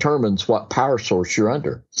 This determines what power source you're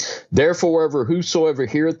under. Therefore, whosoever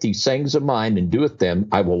heareth these sayings of mine and doeth them,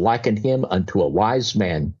 I will liken him unto a wise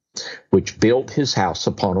man, which built his house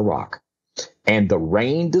upon a rock. And the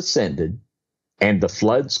rain descended, and the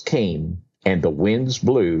floods came, and the winds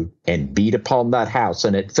blew, and beat upon that house,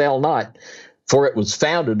 and it fell not, for it was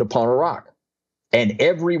founded upon a rock. And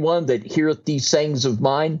every one that heareth these sayings of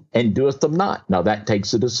mine and doeth them not. Now that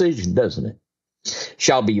takes a decision, doesn't it?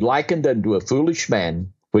 Shall be likened unto a foolish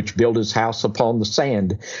man, which built his house upon the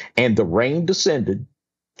sand, and the rain descended,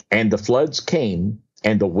 and the floods came,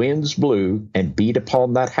 and the winds blew, and beat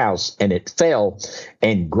upon that house, and it fell,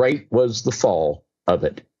 and great was the fall of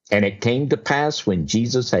it. And it came to pass, when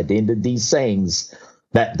Jesus had ended these sayings,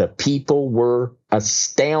 that the people were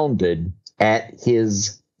astounded at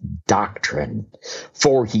his doctrine,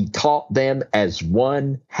 for he taught them as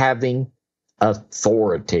one having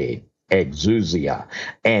authority, exousia,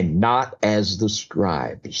 and not as the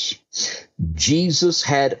scribes. Jesus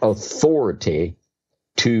had authority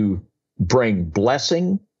to bring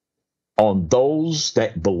blessing on those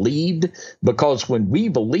that believed, because when we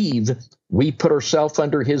believe, we put ourselves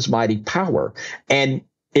under his mighty power. And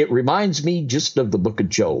it reminds me just of the book of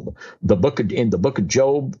Job. In the book of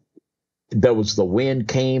Job, there was the wind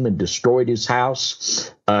came and destroyed his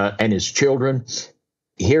house and his children.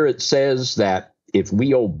 here it says that if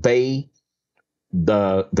we obey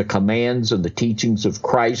the commands and the teachings of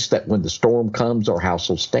Christ, that when the storm comes, our house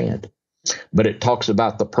will stand. But it talks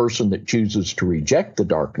about the person that chooses to reject the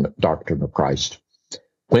doctrine of Christ.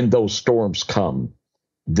 When those storms come,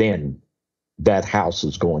 then that house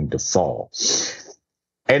is going to fall.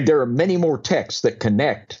 And there are many more texts that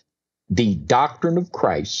connect the doctrine of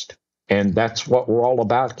Christ, and that's what we're all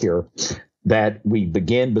about here, that we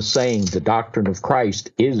begin by saying the doctrine of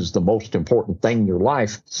Christ is the most important thing in your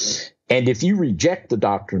life. And if you reject the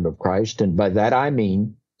doctrine of Christ, and by that I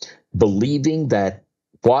mean believing that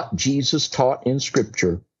what Jesus taught in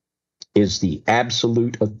Scripture is the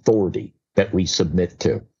absolute authority that we submit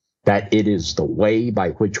to, that it is the way by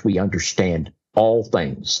which we understand all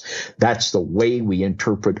things. That's the way we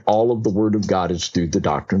interpret all of the Word of God, is through the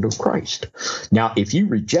doctrine of Christ. Now, if you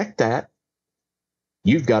reject that,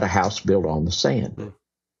 you've got a house built on the sand.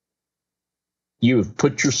 You have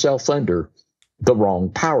put yourself under the wrong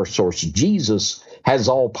power source. Jesus has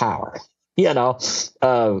all power. You know,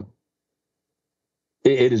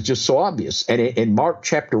 it is just so obvious. And in Mark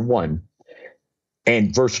chapter 1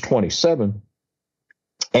 and verse 27,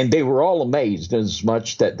 and they were all amazed,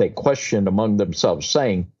 inasmuch that they questioned among themselves,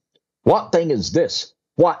 saying, what thing is this?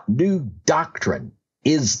 What new doctrine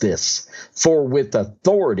is this? For with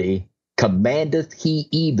authority commandeth he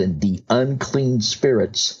even the unclean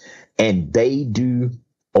spirits, and they do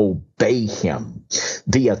obey him.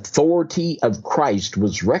 The authority of Christ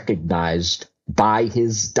was recognized by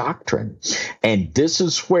his doctrine. And this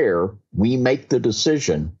is where we make the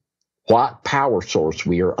decision what power source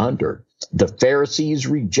we are under. The Pharisees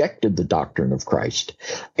rejected the doctrine of Christ,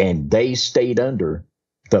 and they stayed under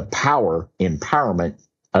the empowerment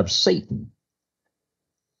of Satan.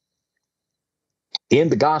 In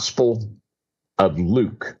the Gospel of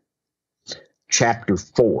Luke, chapter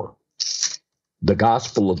 4, the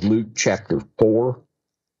Gospel of Luke, chapter 4,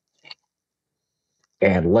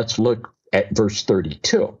 and let's look at verse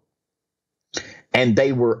 32. And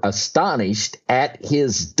they were astonished at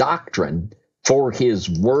his doctrine, for his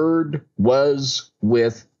word was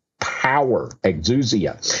with power,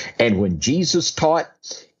 exousia. And when Jesus taught,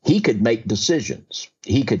 he could make decisions.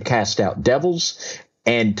 He could cast out devils,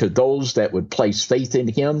 and to those that would place faith in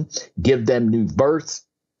him, give them new birth.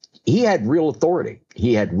 He had real authority.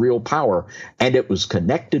 He had real power, and it was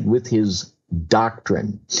connected with his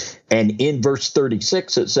doctrine. And in verse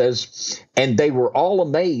 36, it says, and they were all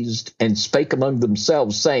amazed and spake among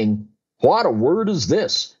themselves, saying, what a word is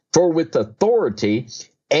this? For with authority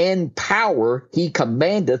and power he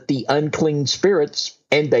commandeth the unclean spirits,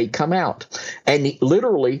 and they come out. And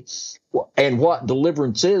literally, and what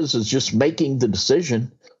deliverance is just making the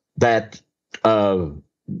decision that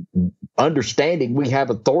understanding we have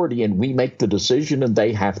authority, and we make the decision and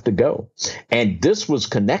they have to go. And this was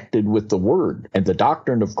connected with the word and the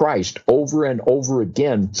doctrine of Christ over and over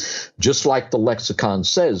again, just like the lexicon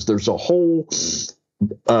says. There's a whole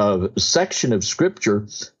section of Scripture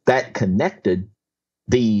that connected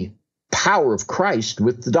the power of Christ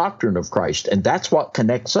with the doctrine of Christ. And that's what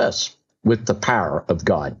connects us with the power of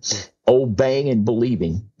God. Obeying and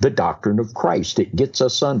believing the doctrine of Christ. It gets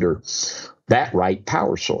us under that right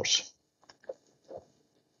power source.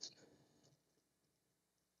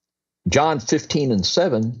 John 15 and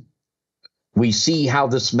 7, we see how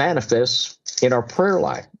this manifests in our prayer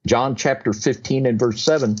life. John chapter 15 and verse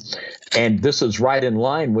 7, and this is right in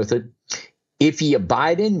line with it. If ye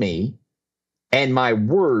abide in me, and my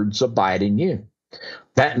words abide in you.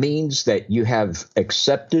 That means that you have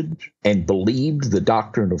accepted and believed the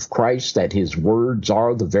doctrine of Christ, that his words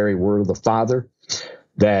are the very word of the Father,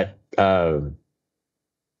 that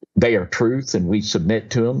they are truth, and we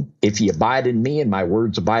submit to them. If ye abide in me, and my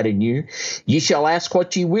words abide in you, ye shall ask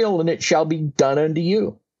what ye will, and it shall be done unto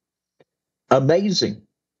you. Amazing.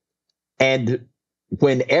 And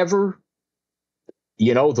whenever,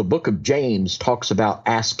 the book of James talks about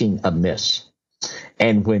asking amiss.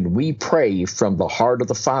 And when we pray from the heart of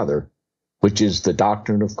the Father, which is the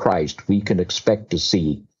doctrine of Christ, we can expect to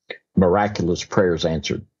see miraculous prayers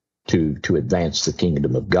answered to advance the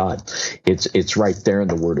kingdom of God. It's right there in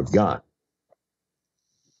the Word of God.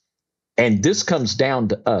 And this comes down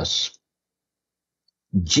to us.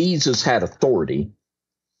 Jesus had authority,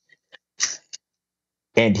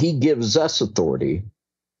 and he gives us authority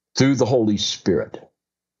through the Holy Spirit.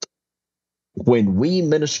 When we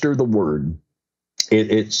minister the Word,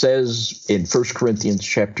 it says in 1 Corinthians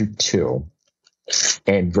chapter 2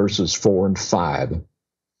 and verses 4 and 5,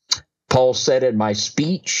 Paul said, and my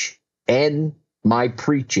speech and my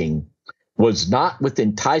preaching was not with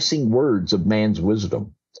enticing words of man's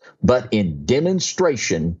wisdom, but in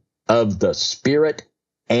demonstration of the Spirit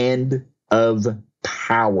and of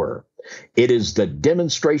power. It is the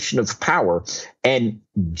demonstration of power. And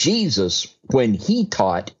Jesus, when he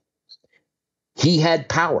taught, he had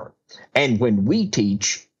power. And when we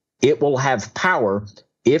teach, it will have power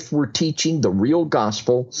if we're teaching the real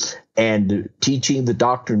gospel and teaching the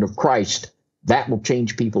doctrine of Christ. That will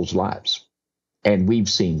change people's lives. And we've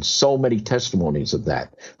seen so many testimonies of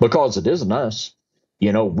that, because it isn't us.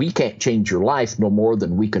 You know, we can't change your life no more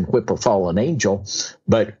than we can whip a fallen angel,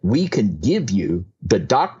 but we can give you the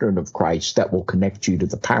doctrine of Christ that will connect you to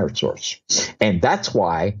the power source. And that's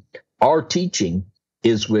why our teaching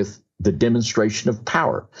is with the demonstration of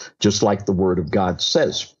power, just like the Word of God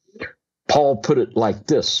says. Paul put it like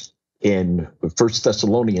this in 1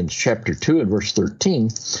 Thessalonians chapter 2 and verse 13.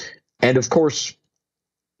 And of course,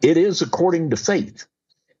 it is according to faith.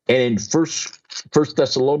 And in 1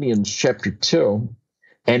 Thessalonians chapter 2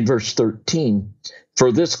 and verse 13,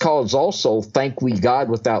 for this cause also thank we God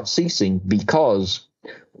without ceasing, because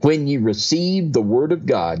when ye received the word of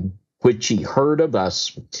God, which ye heard of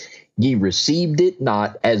us, ye received it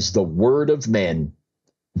not as the word of men,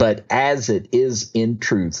 but as it is in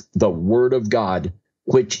truth, the word of God,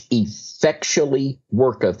 which effectually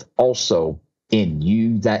worketh also in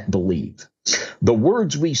you that believe. The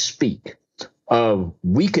words we speak,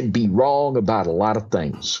 we can be wrong about a lot of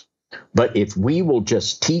things, but if we will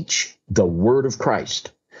just teach the word of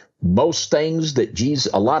Christ, most things that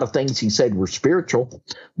Jesus, a lot of things he said were spiritual,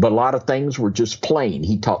 but a lot of things were just plain.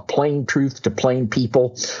 He taught plain truth to plain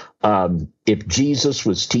people. If Jesus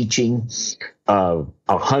was teaching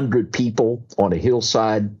 100 people on a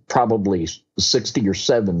hillside, probably 60 or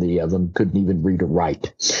 70 of them couldn't even read or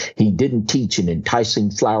write. He didn't teach in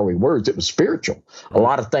enticing, flowery words. It was spiritual. A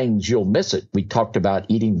lot of things, you'll miss it. We talked about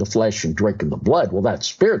eating the flesh and drinking the blood. Well, that's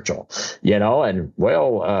spiritual, you know, and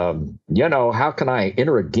how can I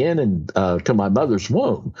enter again to my mother's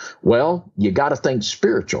womb? Well, you got to think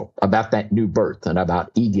spiritual about that new birth and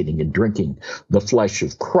about eating and drinking the flesh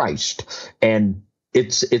of Christ. And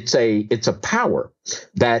it's a power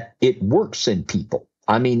that it works in people.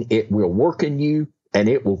 I mean, it will work in you and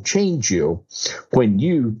it will change you when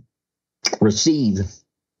you receive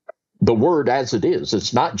the word as it is.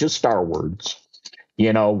 It's not just our words.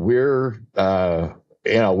 You know, we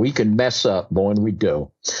can mess up, boy, and we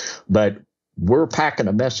do, but we're packing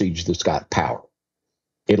a message that's got power.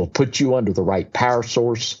 It'll put you under the right power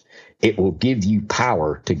source. It will give you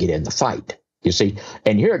power to get in the fight, you see.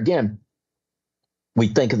 And here again, we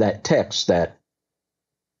think of that text that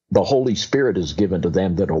the Holy Spirit is given to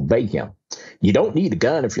them that obey him. You don't need a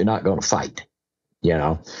gun if you're not going to fight, you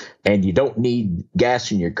know, and you don't need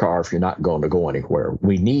gas in your car if you're not going to go anywhere.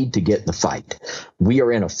 We need to get in the fight. We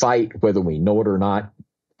are in a fight whether we know it or not,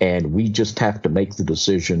 and we just have to make the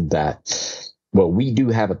decision that, well, we do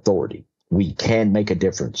have authority. We can make a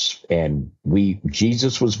difference, and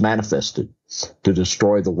Jesus was manifested to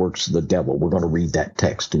destroy the works of the devil. We're going to read that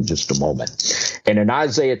text in just a moment. And in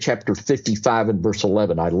Isaiah chapter 55 and verse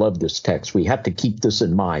 11, I love this text. We have to keep this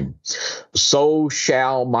in mind. So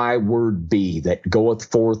shall my word be that goeth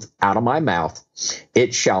forth out of my mouth.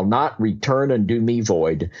 It shall not return unto me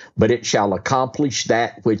void, but it shall accomplish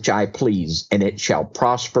that which I please, and it shall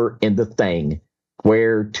prosper in the thing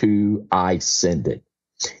whereto I send it.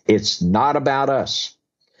 It's not about us.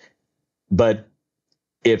 But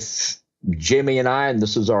if Jimmy and I, and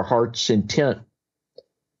this is our heart's intent,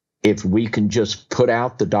 if we can just put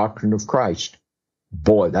out the doctrine of Christ,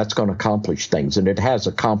 boy, that's going to accomplish things. And it has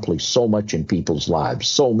accomplished so much in people's lives,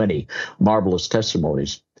 so many marvelous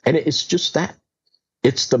testimonies. And it's just that.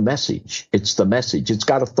 It's the message. It's the message. It's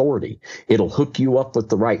got authority. it'll hook you up with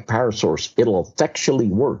the right power source. It'll effectually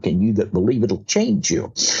work, and you that believe it'll change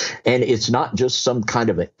you. And it's not just some kind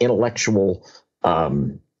of an intellectual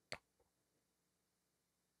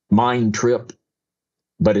mind trip,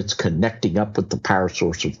 but it's connecting up with the power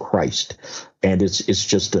source of Christ. And it's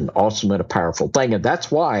just an awesome and a powerful thing. And that's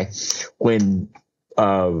why when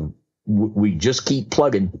we just keep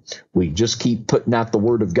plugging, we just keep putting out the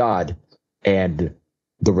word of God, and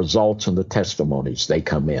the results and the testimonies, they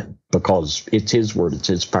come in because it's his word, it's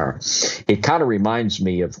his power. It kind of reminds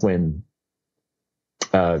me of when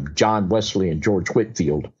John Wesley and George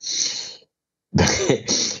Whitefield,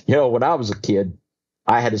 you know, when I was a kid,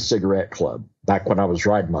 I had a cigarette club. Back when I was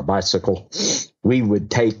riding my bicycle, we would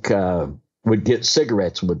get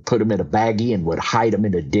cigarettes and would put them in a baggie and would hide them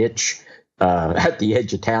in a ditch at the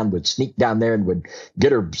edge of town, would sneak down there and would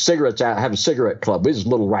get her cigarettes out, have a cigarette club. We was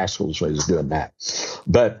little rascals when he was doing that.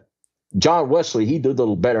 But John Wesley, he did a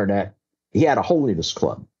little better than that. He had a holiness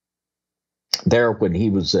club there when he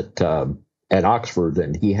was at Oxford,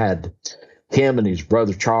 and he had him and his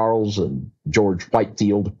brother Charles and George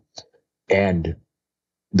Whitefield. And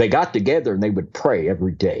they got together and they would pray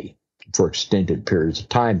every day for extended periods of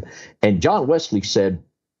time. And John Wesley said,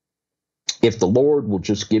 if the Lord will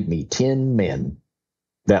just give me 10 men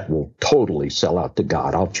that will totally sell out to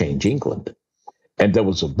God, I'll change England. And there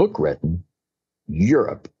was a book written,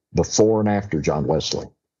 Europe, before and after John Wesley.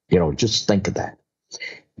 You know, just think of that.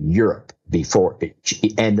 Europe before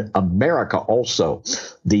it, and America also.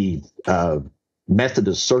 The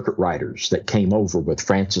Methodist circuit riders that came over with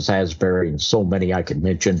Francis Asbury and so many I could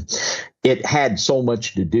mention. It had so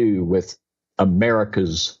much to do with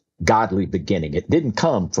America's godly beginning. It didn't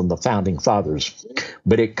come from the founding fathers,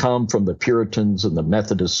 but it come from the Puritans and the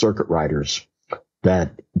Methodist circuit riders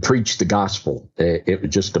that preached the gospel. It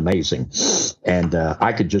was just amazing. And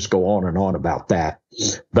I could just go on and on about that.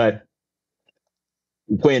 But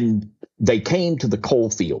when they came to the coal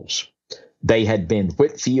fields, they had been,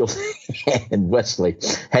 Whitefield and Wesley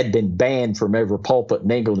had been banned from every pulpit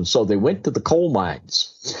in England. And so they went to the coal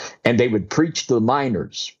mines and they would preach to the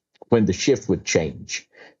miners when the shift would change.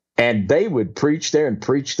 And they would preach there and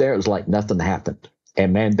preach there. It was like nothing happened.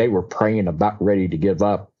 And man, they were praying about ready to give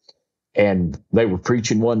up. And they were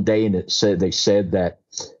preaching one day and they said that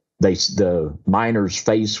the miner's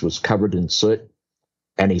face was covered in soot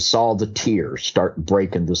and he saw the tears start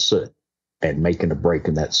breaking the soot and making a break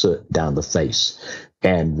in that soot down the face.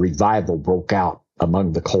 And revival broke out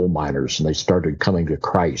among the coal miners, and they started coming to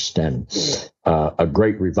Christ, and a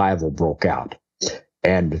great revival broke out.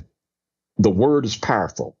 And the word is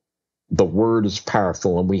powerful. The word is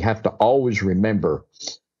powerful, and we have to always remember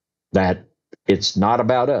that it's not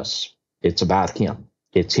about us. It's about him.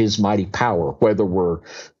 It's his mighty power, whether we're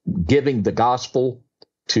giving the gospel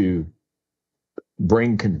to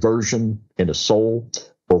bring conversion in a soul,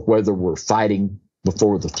 or whether we're fighting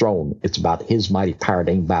before the throne. It's about his mighty power. It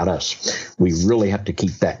ain't about us. We really have to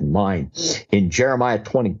keep that in mind. In Jeremiah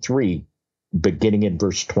 23, beginning in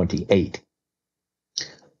verse 28,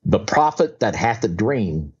 the prophet that hath a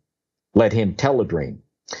dream, let him tell a dream.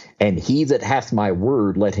 And he that hath my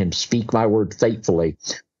word, let him speak my word faithfully.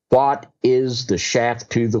 What is the shaft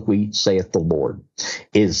to the wheat, saith the Lord?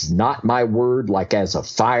 Is not my word like as a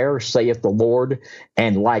fire, saith the Lord,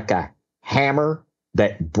 and like a hammer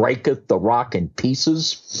that breaketh the rock in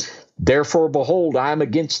pieces? Therefore, behold, I am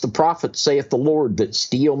against the prophets, saith the Lord, that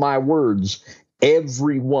steal my words,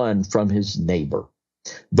 every one from his neighbor.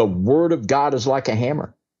 The word of God is like a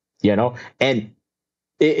hammer, and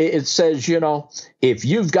it says, if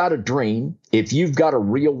you've got a dream, if you've got a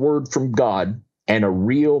real word from God and a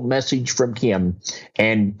real message from him,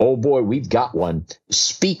 and oh boy, we've got one,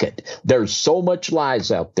 speak it. There's so much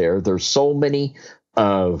lies out there. There's so many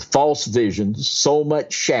false visions, so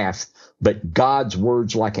much chaff, but God's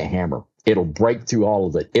word's like a hammer. It'll break through all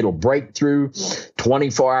of it. It'll break through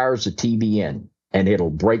 24 hours of TBN, and it'll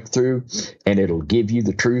break through, and it'll give you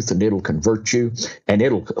the truth, and it'll convert you, and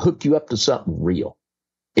it'll hook you up to something real.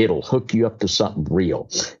 It'll hook you up to something real,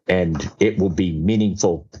 and it will be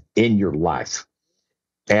meaningful in your life.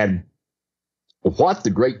 And what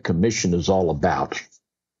the Great Commission is all about,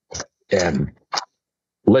 and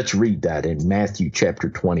let's read that in Matthew chapter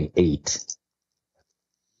 28.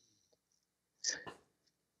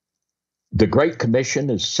 The Great Commission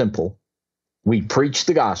is simple. We preach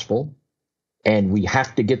the gospel, and we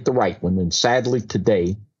have to get the right one. And sadly,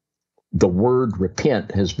 today, the word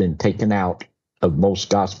repent has been taken out of most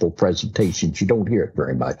gospel presentations. You don't hear it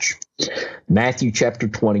very much. Matthew chapter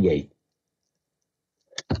 28.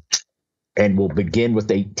 And we'll begin with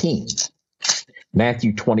 18.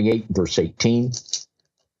 Matthew 28, verse 18.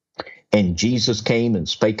 And Jesus came and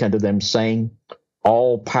spake unto them, saying,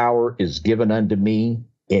 all power is given unto me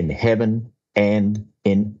in heaven and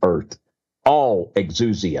in earth. All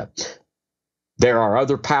exousia. There are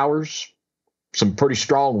other powers, some pretty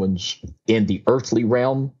strong ones in the earthly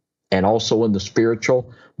realm and also in the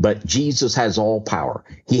spiritual, but Jesus has all power.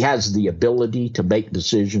 He has the ability to make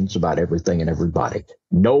decisions about everything and everybody.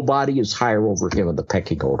 Nobody is higher over him in the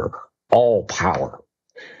pecking order. All power.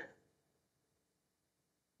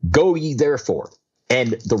 Go ye therefore.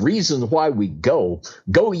 And the reason why we go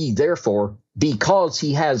ye therefore, because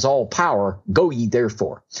he has all power, go ye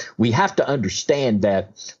therefore. We have to understand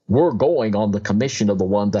that we're going on the commission of the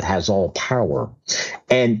one that has all power.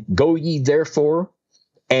 And go ye therefore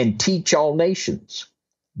and teach all nations,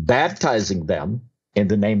 baptizing them in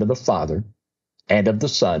the name of the Father and of the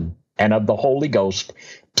Son and of the Holy Ghost,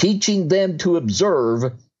 teaching them to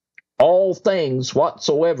observe all things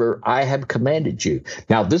whatsoever I have commanded you.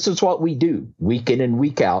 Now, this is what we do week in and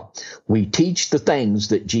week out. We teach the things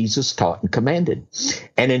that Jesus taught and commanded.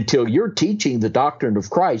 And until you're teaching the doctrine of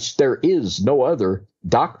Christ, there is no other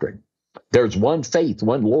doctrine. There's one faith,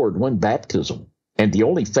 one Lord, one baptism. And the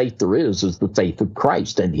only faith there is the faith of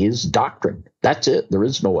Christ and his doctrine. That's it. There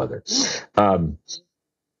is no other.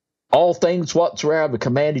 All things whatsoever I have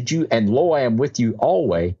commanded you, and lo, I am with you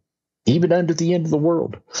always, even unto the end of the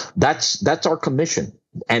world. That's our commission,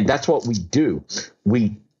 and that's what we do.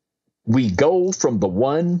 We go from the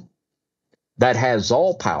one that has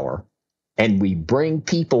all power, and we bring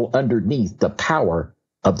people underneath the power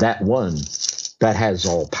of that one that has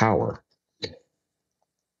all power.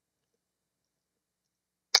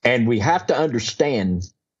 And we have to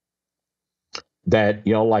understand that,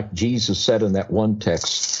 like Jesus said in that one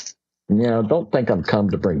text, don't think I'm come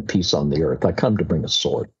to bring peace on the earth. I come to bring a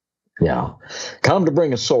sword. Yeah, come to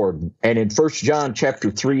bring a sword. And in 1 John chapter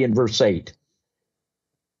 3 and verse 8,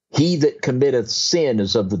 he that committeth sin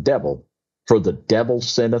is of the devil, for the devil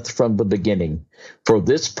sinneth from the beginning. For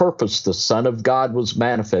this purpose the Son of God was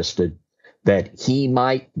manifested, that he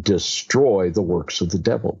might destroy the works of the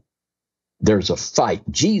devil. There's a fight.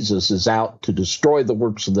 Jesus is out to destroy the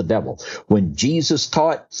works of the devil. When Jesus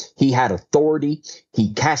taught, he had authority.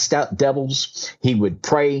 He cast out devils. He would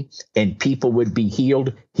pray and people would be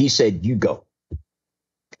healed. He said, you go.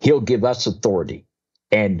 He'll give us authority.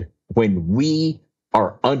 And when we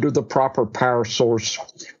are under the proper power source,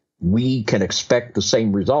 we can expect the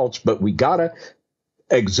same results, but exousia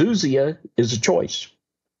is a choice.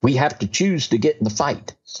 We have to choose to get in the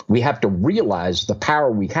fight. We have to realize the power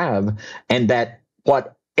we have, and that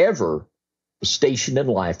whatever station in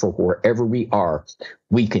life or wherever we are,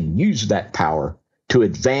 we can use that power to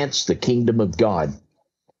advance the kingdom of God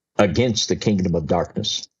against the kingdom of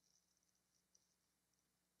darkness.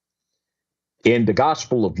 In the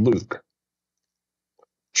Gospel of Luke,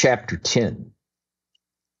 chapter 10,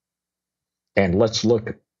 and let's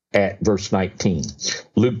look at verse 19.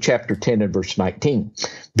 Luke chapter 10 and verse 19.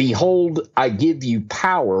 Behold, I give you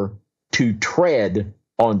power to tread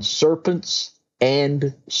on serpents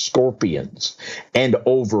and scorpions, and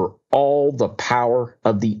over all the power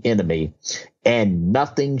of the enemy, and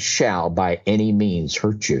nothing shall by any means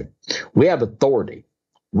hurt you. We have authority.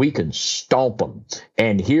 We can stomp them.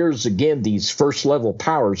 And here's again these first level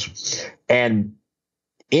powers. And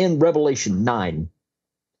in Revelation 9,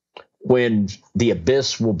 when the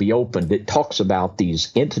abyss will be opened, it talks about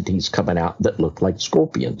these entities coming out that look like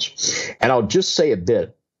scorpions. And I'll just say a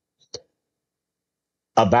bit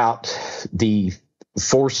about the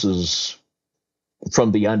forces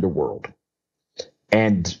from the underworld.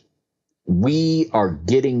 And we are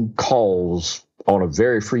getting calls on a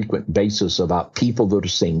very frequent basis about people that are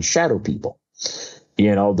seeing shadow people.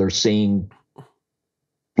 They're seeing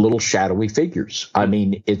little shadowy figures. I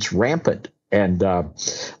mean, it's rampant. And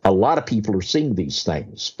a lot of people are seeing these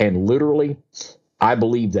things. And literally, I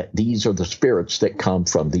believe that these are the spirits that come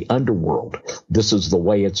from the underworld. This is the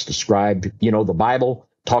way it's described. The Bible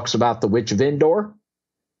talks about the witch of Endor.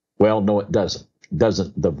 Well, no, it doesn't.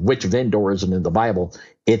 The witch of Endor isn't in the Bible.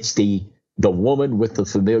 It's the woman with the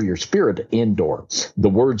familiar spirit, Endor. The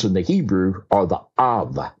words in the Hebrew are the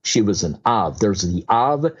Av. She was an Av. There's the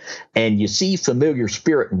Av, and you see familiar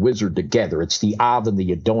spirit and wizard together. It's the Av and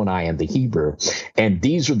the Adonai and the Hebrew. And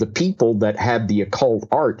these are the people that have the occult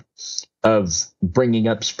art of bringing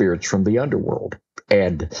up spirits from the underworld.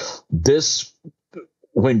 And this,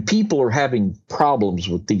 when people are having problems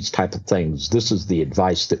with these type of things, this is the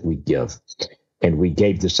advice that we give. And we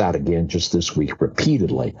gave this out again just this week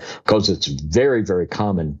repeatedly, because it's very, very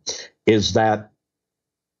common, is that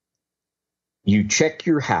you check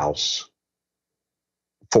your house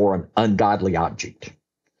for an ungodly object.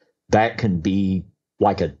 That can be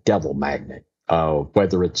like a devil magnet,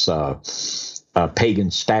 whether it's a pagan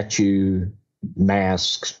statue,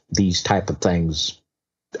 masks, these type of things.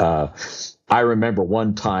 I remember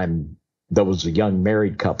one time there was a young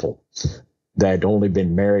married couple that had only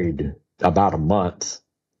been married about a month,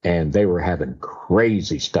 and they were having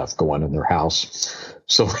crazy stuff going in their house.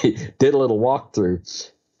 So we did a little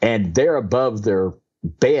walkthrough, and there above their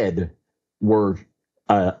bed were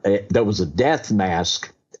there was a death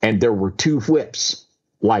mask, and there were two whips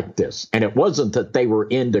like this. And it wasn't that they were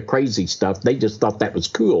into crazy stuff. They just thought that was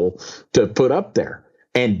cool to put up there.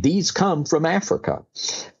 And these come from Africa,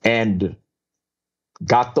 and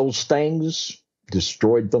got those things,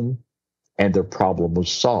 destroyed them, and their problem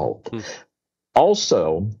was solved.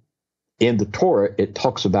 Also, in the Torah, it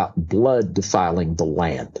talks about blood defiling the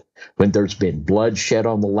land. When there's been blood shed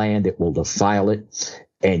on the land, it will defile it.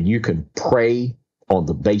 And you can pray on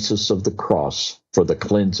the basis of the cross for the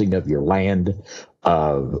cleansing of your land,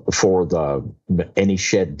 for any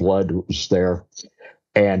shed blood was there.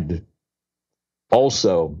 And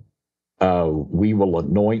also, we will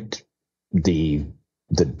anoint the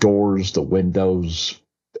doors, the windows,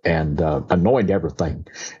 and anoint everything,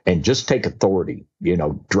 and just take authority.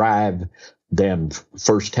 Drive them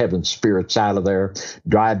first heaven spirits out of there,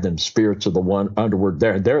 drive them spirits of the one underward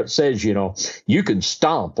there. There it says, you can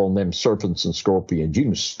stomp on them serpents and scorpions. You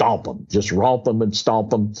can stomp them, just romp them and stomp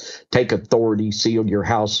them, take authority, seal your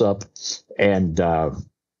house up. And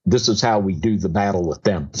this is how we do the battle with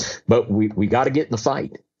them. But we got to get in the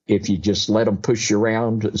fight. If you just let them push you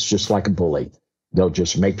around, it's just like a bully. They'll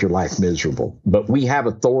just make your life miserable. But we have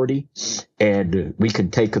authority, and we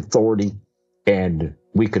can take authority, and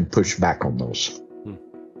we can push back on those.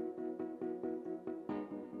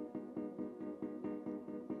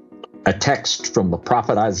 A text from the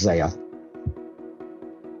prophet Isaiah.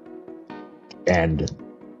 And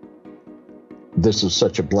this is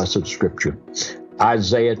such a blessed scripture.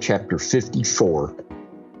 Isaiah chapter 54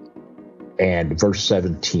 and verse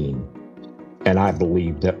 17. And I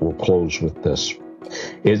believe that we'll close with this.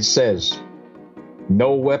 It says,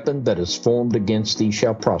 "No weapon that is formed against thee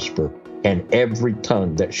shall prosper, and every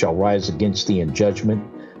tongue that shall rise against thee in judgment,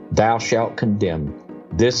 thou shalt condemn.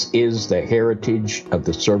 This is the heritage of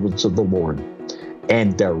the servants of the Lord,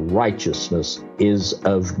 and their righteousness is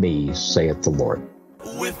of me, saith the Lord."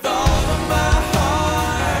 With all